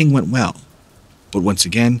 Everything went well, but once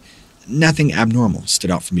again, nothing abnormal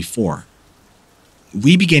stood out from before.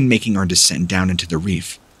 We began making our descent down into the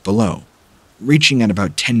reef below, reaching at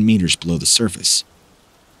about 10 meters below the surface.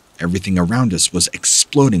 Everything around us was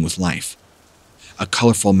exploding with life. A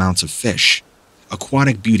colorful amounts of fish,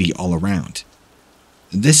 aquatic beauty all around.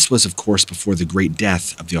 This was, of course, before the great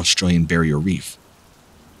death of the Australian Barrier Reef.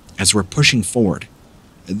 As we're pushing forward,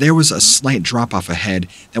 there was a slight drop-off ahead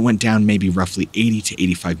that went down maybe roughly 80 to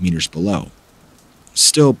 85 meters below.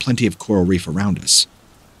 Still plenty of coral reef around us.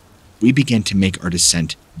 We began to make our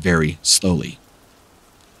descent very slowly.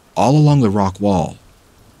 All along the rock wall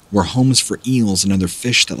were homes for eels and other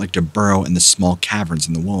fish that like to burrow in the small caverns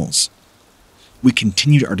in the walls. We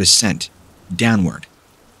continued our descent downward,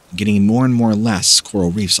 getting more and more less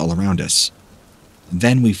coral reefs all around us.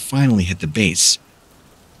 Then we finally hit the base.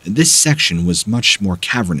 This section was much more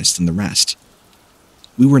cavernous than the rest.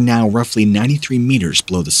 We were now roughly 93 meters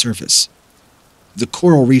below the surface. The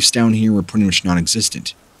coral reefs down here were pretty much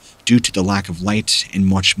non-existent, due to the lack of light and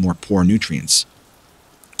much more poor nutrients.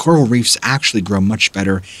 Coral reefs actually grow much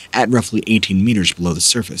better at roughly 18 meters below the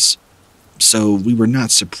surface, so we were not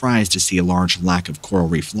surprised to see a large lack of coral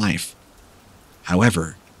reef life.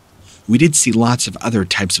 However, We did see lots of other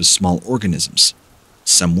types of small organisms,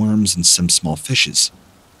 some worms and some small fishes,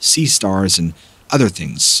 sea stars and other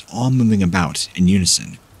things, all moving about in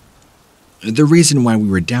unison. The reason why we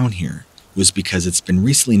were down here was because it's been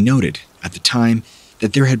recently noted at the time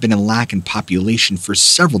that there had been a lack in population for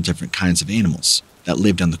several different kinds of animals that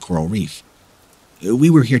lived on the coral reef. We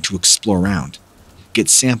were here to explore around, get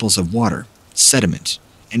samples of water, sediment,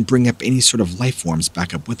 and bring up any sort of life forms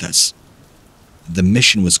back up with us. The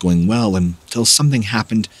mission was going well until something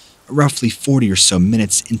happened roughly 40 or so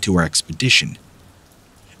minutes into our expedition.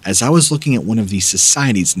 As I was looking at one of these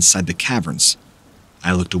societies inside the caverns,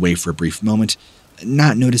 I looked away for a brief moment,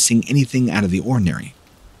 not noticing anything out of the ordinary.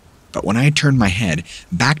 But when I turned my head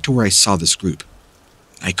back to where I saw this group,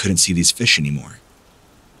 I couldn't see these fish anymore.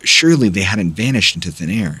 Surely they hadn't vanished into thin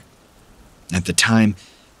air. At the time,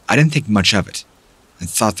 I didn't think much of it, and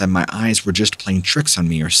thought that my eyes were just playing tricks on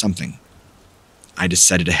me or something. I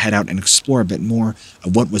decided to head out and explore a bit more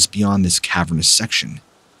of what was beyond this cavernous section.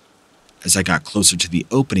 As I got closer to the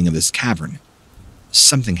opening of this cavern,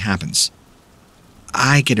 something happens.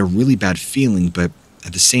 I get a really bad feeling, but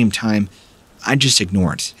at the same time, I just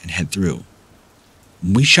ignore it and head through.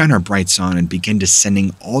 We shine our brights on and begin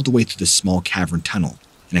descending all the way through the small cavern tunnel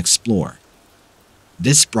and explore.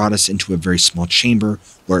 This brought us into a very small chamber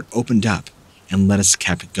where it opened up and let us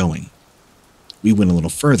keep going. We went a little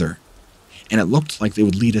further, and it looked like they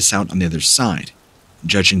would lead us out on the other side,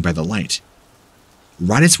 judging by the light.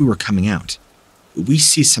 Right as we were coming out, we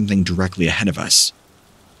see something directly ahead of us.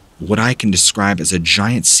 What I can describe as a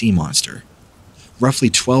giant sea monster, roughly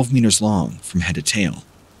 12 meters long from head to tail.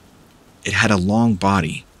 It had a long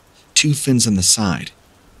body, 2 fins on the side,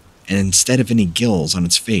 and instead of any gills on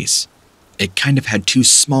its face, it kind of had 2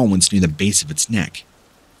 small ones near the base of its neck.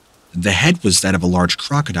 The head was that of a large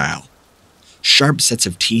crocodile, sharp sets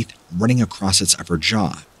of teeth running across its upper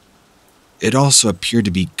jaw. It also appeared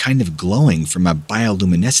to be kind of glowing from a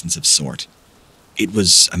bioluminescence of sort. It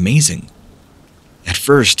was amazing. At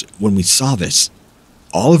first, when we saw this,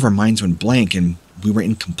 all of our minds went blank and we were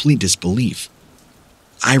in complete disbelief.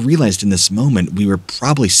 I realized in this moment we were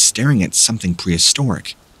probably staring at something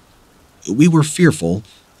prehistoric. We were fearful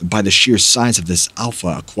by the sheer size of this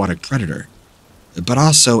alpha aquatic predator, but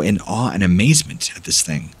also in awe and amazement at this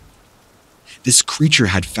thing. This creature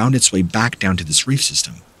had found its way back down to this reef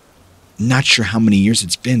system. Not sure how many years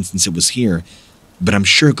it's been since it was here, but I'm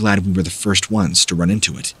sure glad we were the first ones to run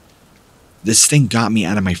into it. This thing got me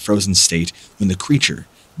out of my frozen state when the creature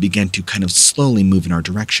began to kind of slowly move in our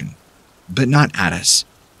direction, but not at us.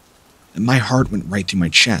 My heart went right through my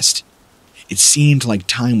chest. It seemed like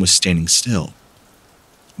time was standing still.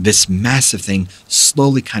 This massive thing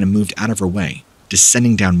slowly kind of moved out of our way,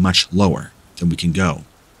 descending down much lower than we can go.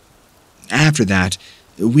 After that,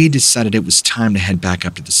 we decided it was time to head back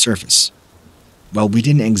up to the surface. Well, we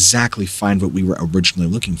didn't exactly find what we were originally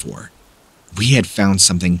looking for. We had found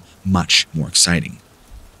something much more exciting.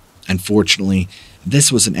 Unfortunately,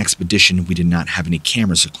 this was an expedition we did not have any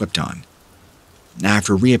cameras equipped on.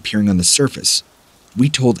 After reappearing on the surface, we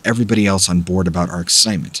told everybody else on board about our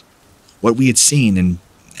excitement, what we had seen, and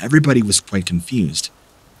everybody was quite confused.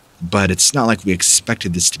 But it's not like we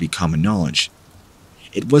expected this to be common knowledge.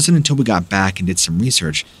 It wasn't until we got back and did some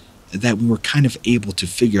research that we were kind of able to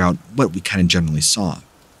figure out what we kind of generally saw.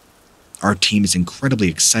 Our team is incredibly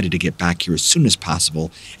excited to get back here as soon as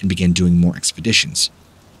possible and begin doing more expeditions.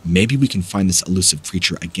 Maybe we can find this elusive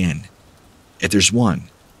creature again. If there's one,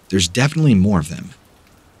 there's definitely more of them.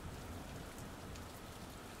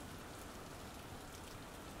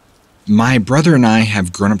 My brother and I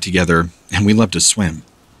have grown up together and we love to swim.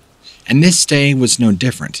 And this day was no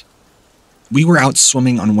different. We were out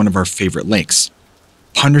swimming on one of our favorite lakes,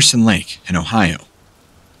 Punderson Lake in Ohio.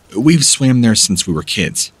 We've swam there since we were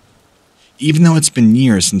kids. Even though it's been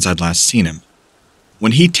years since I'd last seen him,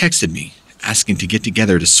 when he texted me asking to get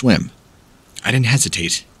together to swim, I didn't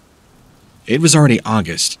hesitate. It was already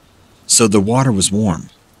August, so the water was warm,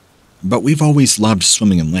 but we've always loved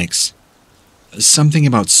swimming in lakes. Something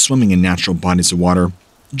about swimming in natural bodies of water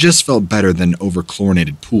just felt better than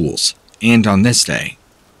over-chlorinated pools, and on this day,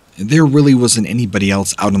 there really wasn't anybody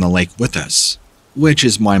else out on the lake with us, which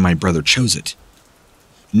is why my brother chose it.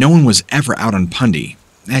 No one was ever out on Pundy,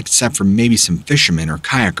 except for maybe some fishermen or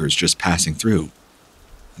kayakers just passing through.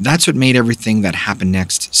 That's what made everything that happened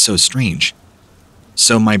next so strange.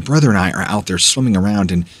 So my brother and I are out there swimming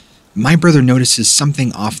around, and my brother notices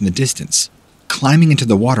something off in the distance, climbing into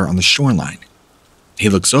the water on the shoreline. He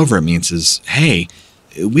looks over at me and says, "Hey,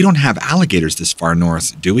 we don't have alligators this far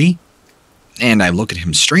north, do we?" And I look at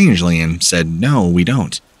him strangely and said, "No, we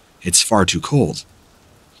don't. It's far too cold."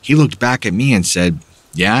 He looked back at me and said,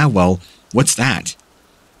 Yeah, well, what's that?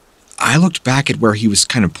 I looked back at where he was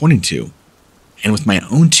kind of pointing to, and with my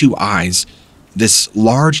own two eyes, this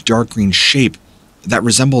large dark green shape that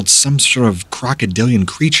resembled some sort of crocodilian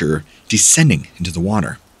creature descending into the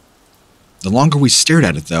water. The longer we stared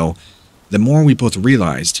at it, though, the more we both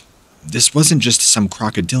realized this wasn't just some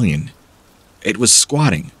crocodilian. It was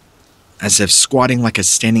squatting, as if squatting like a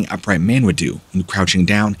standing upright man would do when crouching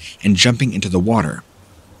down and jumping into the water,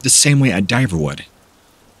 the same way a diver would.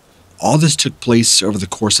 All this took place over the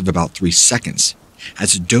course of about 3 seconds,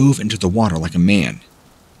 as it dove into the water like a man,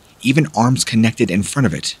 even arms connected in front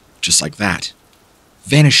of it, just like that,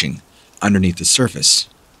 vanishing underneath the surface.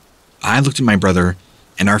 I looked at my brother,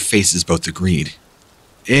 and our faces both agreed.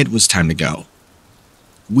 It was time to go.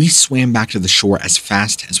 We swam back to the shore as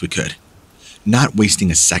fast as we could, not wasting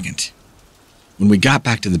a second. When we got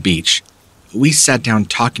back to the beach, we sat down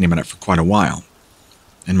talking about it for quite a while,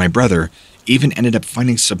 and my brother even ended up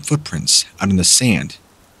finding some footprints out in the sand.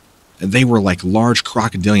 They were like large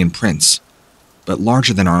crocodilian prints, but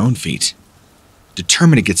larger than our own feet.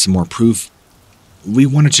 Determined to get some more proof, we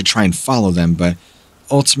wanted to try and follow them, but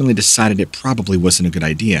ultimately decided it probably wasn't a good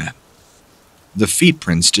idea. The feet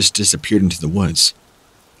prints just disappeared into the woods.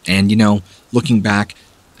 And looking back,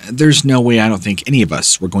 there's no way I don't think any of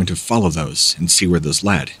us were going to follow those and see where those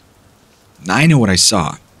led. I know what I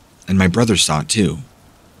saw, and my brother saw it too.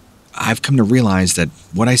 I've come to realize that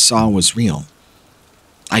what I saw was real.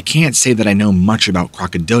 I can't say that I know much about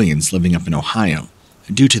crocodilians living up in Ohio,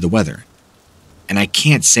 due to the weather. And I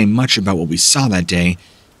can't say much about what we saw that day,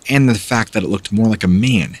 and the fact that it looked more like a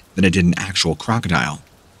man than it did an actual crocodile.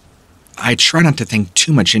 I try not to think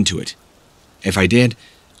too much into it. If I did,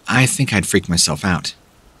 I think I'd freak myself out.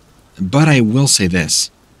 But I will say this.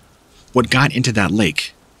 What got into that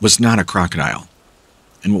lake was not a crocodile,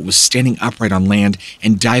 and what was standing upright on land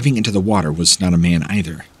and diving into the water was not a man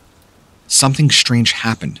either. Something strange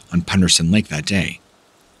happened on Punderson Lake that day.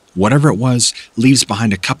 Whatever it was leaves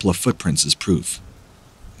behind a couple of footprints as proof.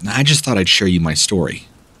 I just thought I'd share you my story.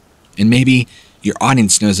 And maybe your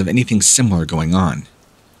audience knows of anything similar going on.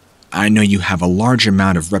 I know you have a large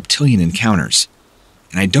amount of reptilian encounters,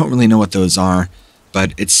 and I don't really know what those are,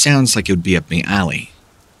 but it sounds like it would be up my alley.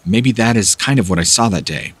 Maybe that is kind of what I saw that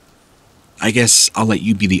day. I guess I'll let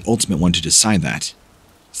you be the ultimate one to decide that.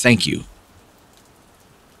 Thank you.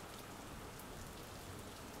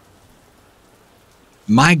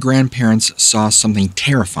 My grandparents saw something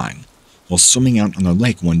terrifying while swimming out on the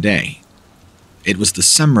lake one day. It was the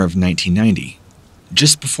summer of 1990,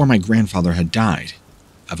 just before my grandfather had died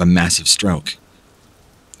of a massive stroke.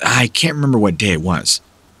 I can't remember what day it was,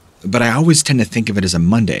 but I always tend to think of it as a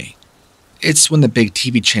Monday. It's when the big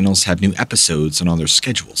TV channels have new episodes on all their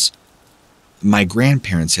schedules. My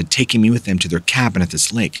grandparents had taken me with them to their cabin at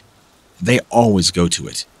this lake. They always go to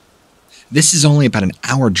it. This is only about an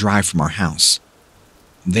hour drive from our house.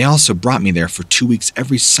 They also brought me there for 2 weeks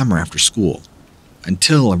every summer after school,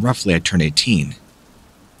 until roughly I turned 18.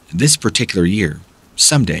 This particular year,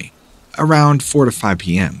 someday, around 4 to 5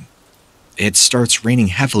 p.m., it starts raining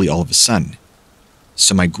heavily all of a sudden.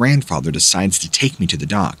 So my grandfather decides to take me to the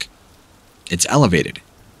dock. It's elevated,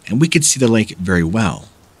 and we could see the lake very well.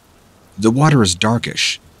 The water is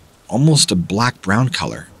darkish, almost a black-brown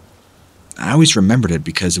color. I always remembered it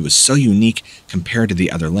because it was so unique compared to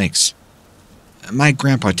the other lakes. My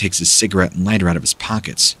grandpa takes his cigarette and lighter out of his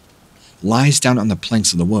pockets, lies down on the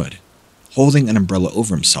planks of the wood, holding an umbrella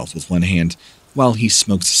over himself with one hand while he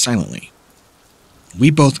smokes silently. We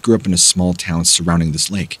both grew up in a small town surrounding this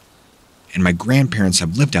lake, and my grandparents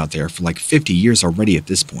have lived out there for like 50 years already at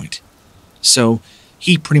this point. So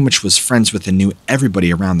he pretty much was friends with and knew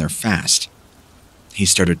everybody around there fast. He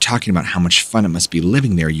started talking about how much fun it must be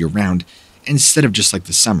living there year-round instead of just like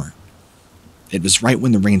the summer. It was right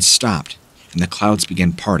when the rain stopped and the clouds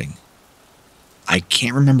began parting. I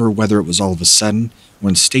can't remember whether it was all of a sudden or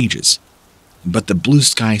in stages, but the blue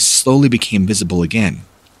sky slowly became visible again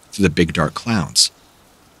through the big dark clouds.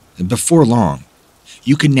 And before long,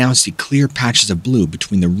 you could now see clear patches of blue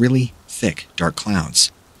between the really thick dark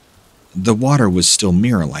clouds. The water was still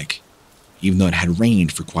mirror-like, even though it had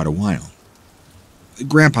rained for quite a while.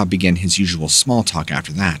 Grandpa began his usual small talk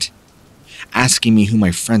after that, asking me who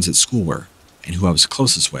my friends at school were and who I was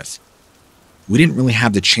closest with. We didn't really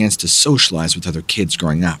have the chance to socialize with other kids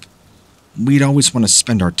growing up. We'd always want to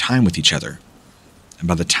spend our time with each other. And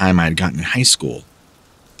by the time I had gotten in high school,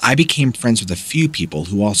 I became friends with a few people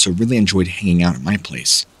who also really enjoyed hanging out at my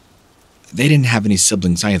place. They didn't have any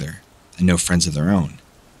siblings either, and no friends of their own.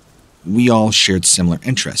 We all shared similar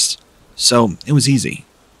interests, so it was easy.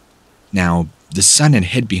 Now, the sun had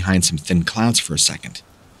hid behind some thin clouds for a second,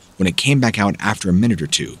 when it came back out after a minute or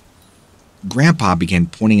two. Grandpa began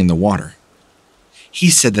pointing in the water. He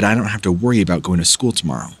said that I don't have to worry about going to school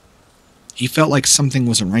tomorrow. He felt like something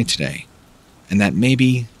wasn't right today, and that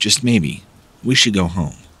maybe, just maybe, we should go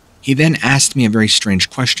home. He then asked me a very strange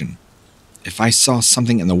question, if I saw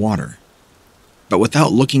something in the water, but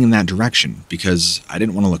without looking in that direction because I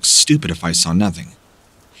didn't want to look stupid if I saw nothing.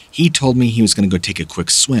 He told me he was going to go take a quick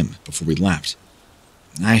swim before we left.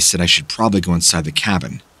 I said I should probably go inside the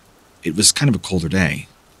cabin. It was kind of a colder day.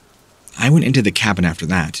 I went into the cabin after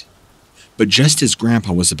that, but just as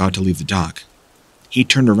Grandpa was about to leave the dock, he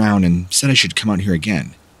turned around and said I should come out here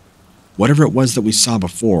again. Whatever it was that we saw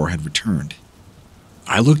before had returned.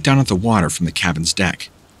 I looked down at the water from the cabin's deck.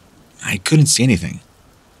 I couldn't see anything.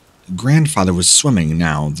 Grandfather was swimming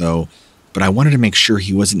now, though, but I wanted to make sure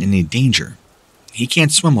he wasn't in any danger. He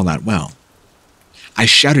can't swim all that well. I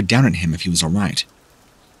shouted down at him if he was all right,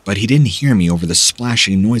 but he didn't hear me over the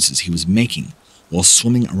splashing noises he was making while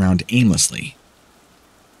swimming around aimlessly.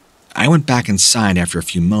 I went back inside after a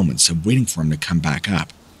few moments of waiting for him to come back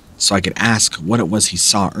up so I could ask what it was he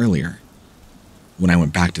saw earlier. When I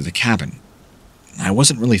went back to the cabin, I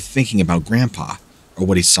wasn't really thinking about Grandpa or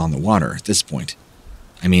what he saw in the water at this point.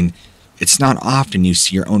 I mean, it's not often you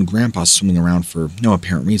see your own grandpa swimming around for no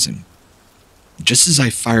apparent reason. Just as I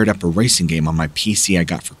fired up a racing game on my PC I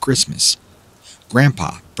got for Christmas,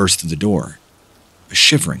 Grandpa burst through the door,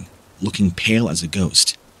 shivering, looking pale as a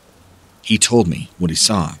ghost. He told me what he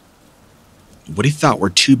saw. What he thought were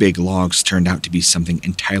two big logs turned out to be something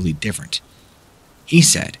entirely different. He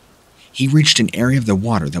said he reached an area of the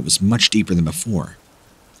water that was much deeper than before,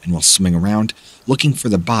 and while swimming around, looking for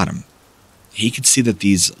the bottom, he could see that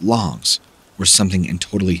these logs were something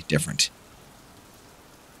totally different.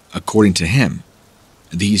 According to him,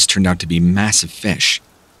 these turned out to be massive fish,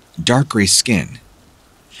 dark gray skin,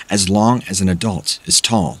 as long as an adult is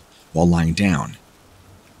tall while lying down,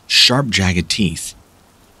 sharp jagged teeth,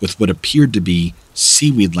 with what appeared to be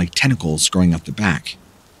seaweed-like tentacles growing up the back.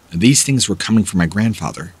 These things were coming for my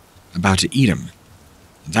grandfather, about to eat him.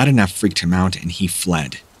 That enough freaked him out and he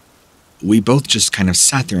fled. We both just kind of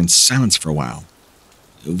sat there in silence for a while.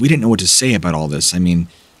 We didn't know what to say about all this. I mean,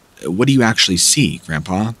 what do you actually see,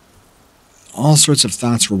 Grandpa? All sorts of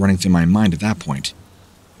thoughts were running through my mind at that point.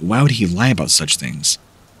 Why would he lie about such things?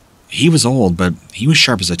 He was old, but he was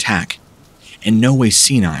sharp as a tack, in no way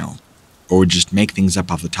senile, or would just make things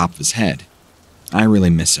up off the top of his head. I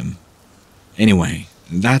really miss him. Anyway,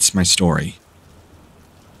 that's my story.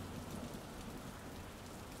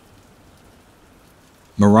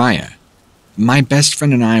 Mariah. My best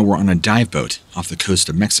friend and I were on a dive boat off the coast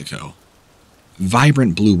of Mexico.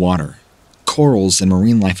 Vibrant blue water, corals and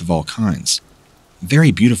marine life of all kinds.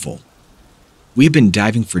 Very beautiful. We've been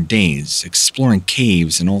diving for days, exploring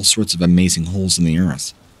caves and all sorts of amazing holes in the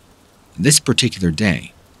earth. This particular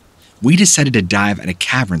day, we decided to dive at a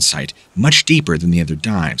cavern site much deeper than the other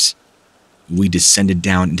dives. We descended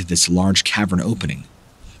down into this large cavern opening,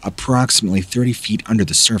 approximately 30 feet under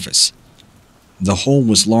the surface. The hole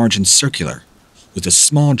was large and circular, with a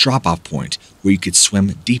small drop-off point where you could swim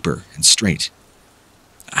deeper and straight.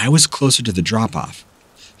 I was closer to the drop-off,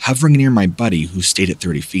 hovering near my buddy who stayed at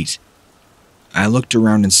 30 feet. I looked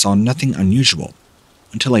around and saw nothing unusual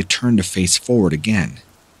until I turned to face forward again.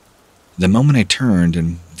 The moment I turned,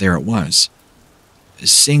 and there it was,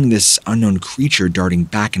 seeing this unknown creature darting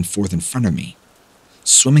back and forth in front of me,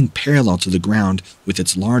 swimming parallel to the ground with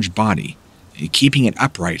its large body, keeping it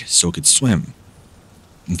upright so it could swim.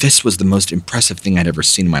 This was the most impressive thing I'd ever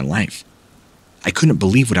seen in my life. I couldn't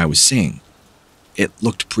believe what I was seeing. It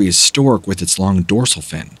looked prehistoric with its long dorsal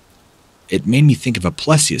fin. It made me think of a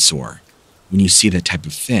plesiosaur when you see that type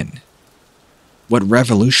of fin. What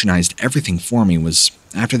revolutionized everything for me was,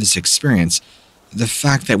 after this experience, the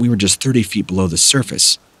fact that we were just 30 feet below the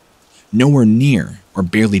surface, nowhere near or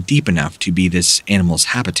barely deep enough to be this animal's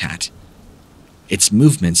habitat. Its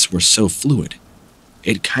movements were so fluid.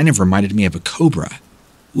 It kind of reminded me of a cobra,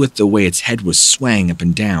 with the way its head was swaying up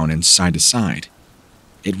and down and side to side.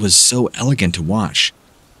 It was so elegant to watch.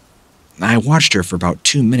 I watched her for about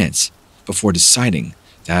 2 minutes before deciding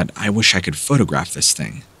that I wish I could photograph this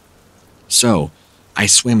thing. So, I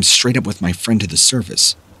swam straight up with my friend to the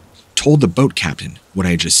surface, told the boat captain what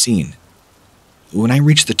I had just seen. When I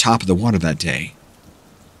reached the top of the water that day,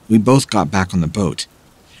 we both got back on the boat,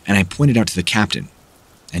 and I pointed out to the captain,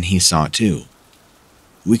 and he saw it too.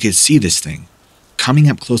 We could see this thing, coming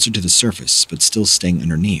up closer to the surface but still staying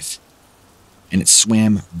underneath, and it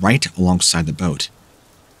swam right alongside the boat,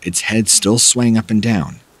 its head still swaying up and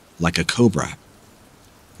down, like a cobra.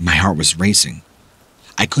 My heart was racing.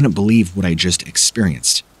 I couldn't believe what I just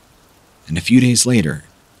experienced. And a few days later,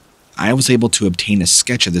 I was able to obtain a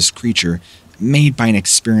sketch of this creature made by an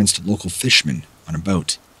experienced local fisherman on a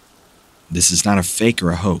boat. This is not a fake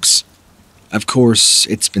or a hoax. Of course,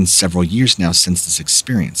 it's been several years now since this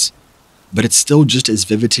experience, but it's still just as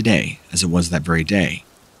vivid today as it was that very day.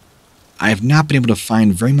 I have not been able to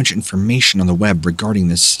find very much information on the web regarding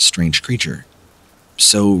this strange creature,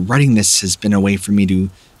 so writing this has been a way for me to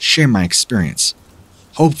share my experience,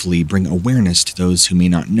 hopefully bring awareness to those who may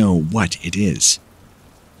not know what it is.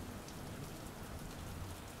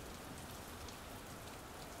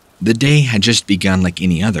 The day had just begun like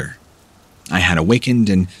any other. I had awakened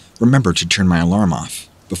and remembered to turn my alarm off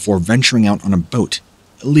before venturing out on a boat,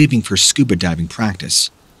 leaving for scuba diving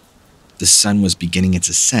practice. The sun was beginning its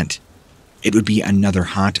ascent. It would be another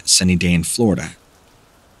hot, sunny day in Florida.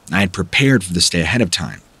 I had prepared for this day ahead of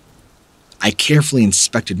time. I carefully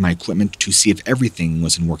inspected my equipment to see if everything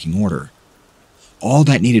was in working order. All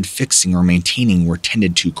that needed fixing or maintaining were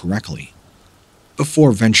tended to correctly.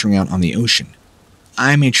 Before venturing out on the ocean,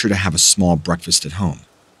 I made sure to have a small breakfast at home.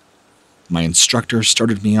 My instructor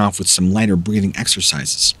started me off with some lighter breathing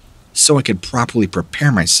exercises so I could properly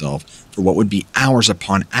prepare myself for what would be hours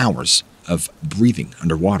upon hours of breathing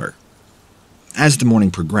underwater. As the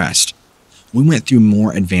morning progressed, we went through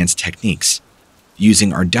more advanced techniques,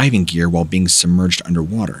 using our diving gear while being submerged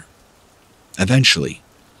underwater. Eventually,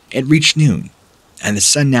 it reached noon, and the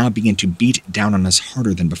sun now began to beat down on us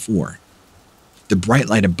harder than before. The bright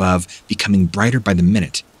light above becoming brighter by the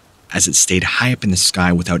minute as it stayed high up in the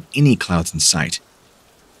sky without any clouds in sight.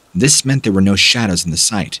 This meant there were no shadows in the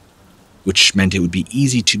sight, which meant it would be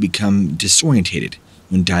easy to become disorientated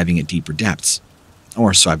when diving at deeper depths,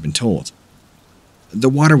 or so I've been told. The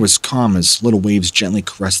water was calm as little waves gently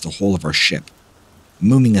caressed the hull of our ship,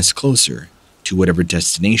 moving us closer to whatever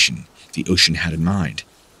destination the ocean had in mind.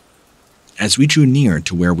 As we drew near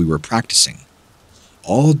to where we were practicing,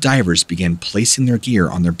 all divers began placing their gear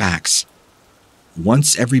on their backs.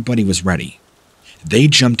 Once everybody was ready, they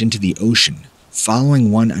jumped into the ocean,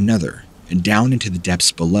 following one another and down into the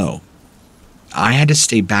depths below. I had to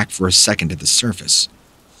stay back for a second at the surface,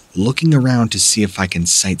 looking around to see if I can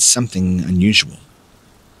sight something unusual.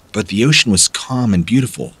 But the ocean was calm and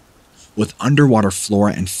beautiful, with underwater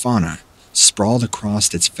flora and fauna sprawled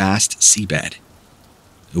across its vast seabed.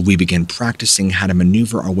 We began practicing how to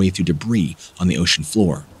maneuver our way through debris on the ocean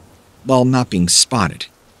floor, while not being spotted.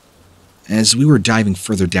 As we were diving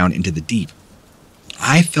further down into the deep,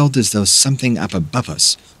 I felt as though something up above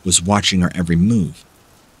us was watching our every move.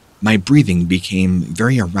 My breathing became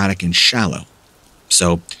very erratic and shallow,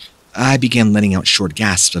 so I began letting out short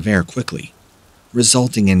gasps of air quickly,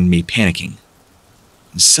 resulting in me panicking.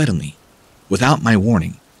 Suddenly, without my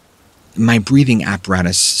warning, my breathing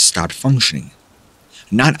apparatus stopped functioning,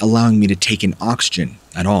 not allowing me to take in oxygen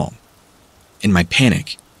at all. In my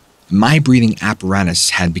panic, my breathing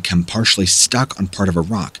apparatus had become partially stuck on part of a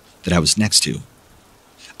rock that I was next to.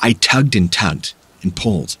 I tugged and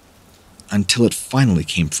pulled, until it finally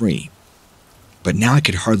came free. But now I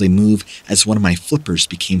could hardly move as one of my flippers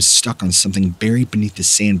became stuck on something buried beneath the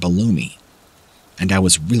sand below me, and I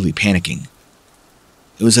was really panicking.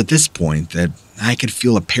 It was at this point that I could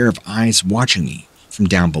feel a pair of eyes watching me from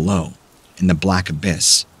down below in the black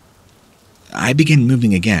abyss. I began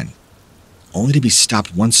moving again, only to be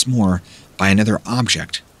stopped once more by another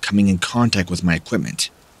object coming in contact with my equipment,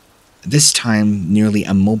 this time nearly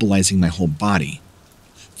immobilizing my whole body,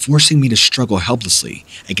 forcing me to struggle helplessly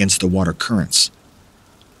against the water currents.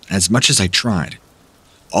 As much as I tried,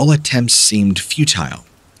 all attempts seemed futile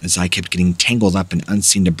as I kept getting tangled up in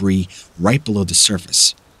unseen debris right below the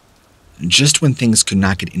surface. Just when things could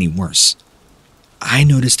not get any worse, I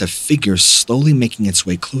noticed a figure slowly making its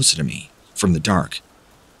way closer to me from the dark,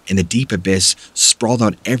 and the deep abyss sprawled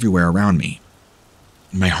out everywhere around me.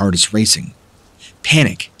 My heart is racing.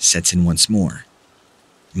 Panic sets in once more.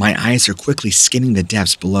 My eyes are quickly scanning the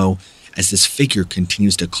depths below as this figure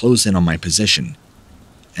continues to close in on my position.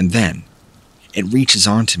 And then, it reaches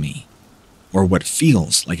onto me, or what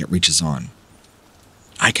feels like it reaches on.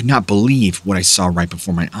 I could not believe what I saw right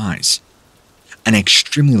before my eyes. An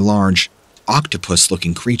extremely large,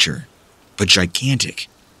 octopus-looking creature, but gigantic.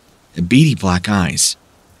 Beady black eyes,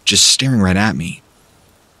 just staring right at me.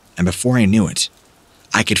 And before I knew it,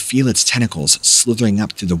 I could feel its tentacles slithering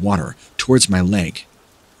up through the water towards my leg,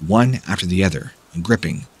 one after the other,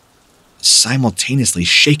 gripping, simultaneously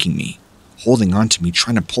shaking me, holding onto me,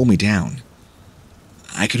 trying to pull me down.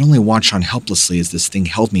 I could only watch on helplessly as this thing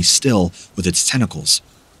held me still with its tentacles,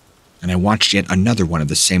 and I watched yet another one of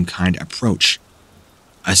the same kind approach.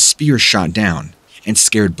 A spear shot down and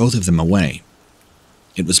scared both of them away.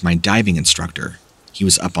 It was my diving instructor. He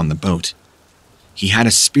was up on the boat. He had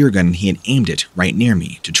a spear gun and he had aimed it right near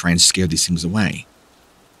me to try and scare these things away.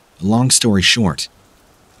 Long story short,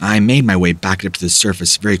 I made my way back up to the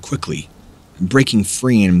surface very quickly, breaking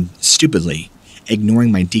free and stupidly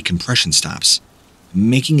ignoring my decompression stops,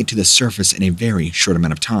 making it to the surface in a very short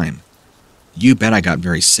amount of time. You bet I got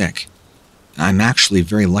very sick. I'm actually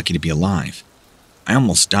very lucky to be alive. I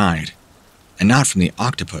almost died, and not from the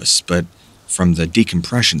octopus, but from the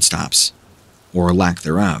decompression stops, or lack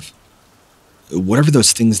thereof. Whatever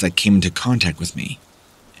those things that came into contact with me,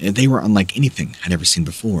 they were unlike anything I'd ever seen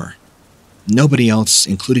before. Nobody else,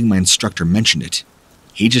 including my instructor, mentioned it.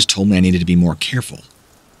 He just told me I needed to be more careful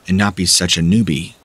and not be such a newbie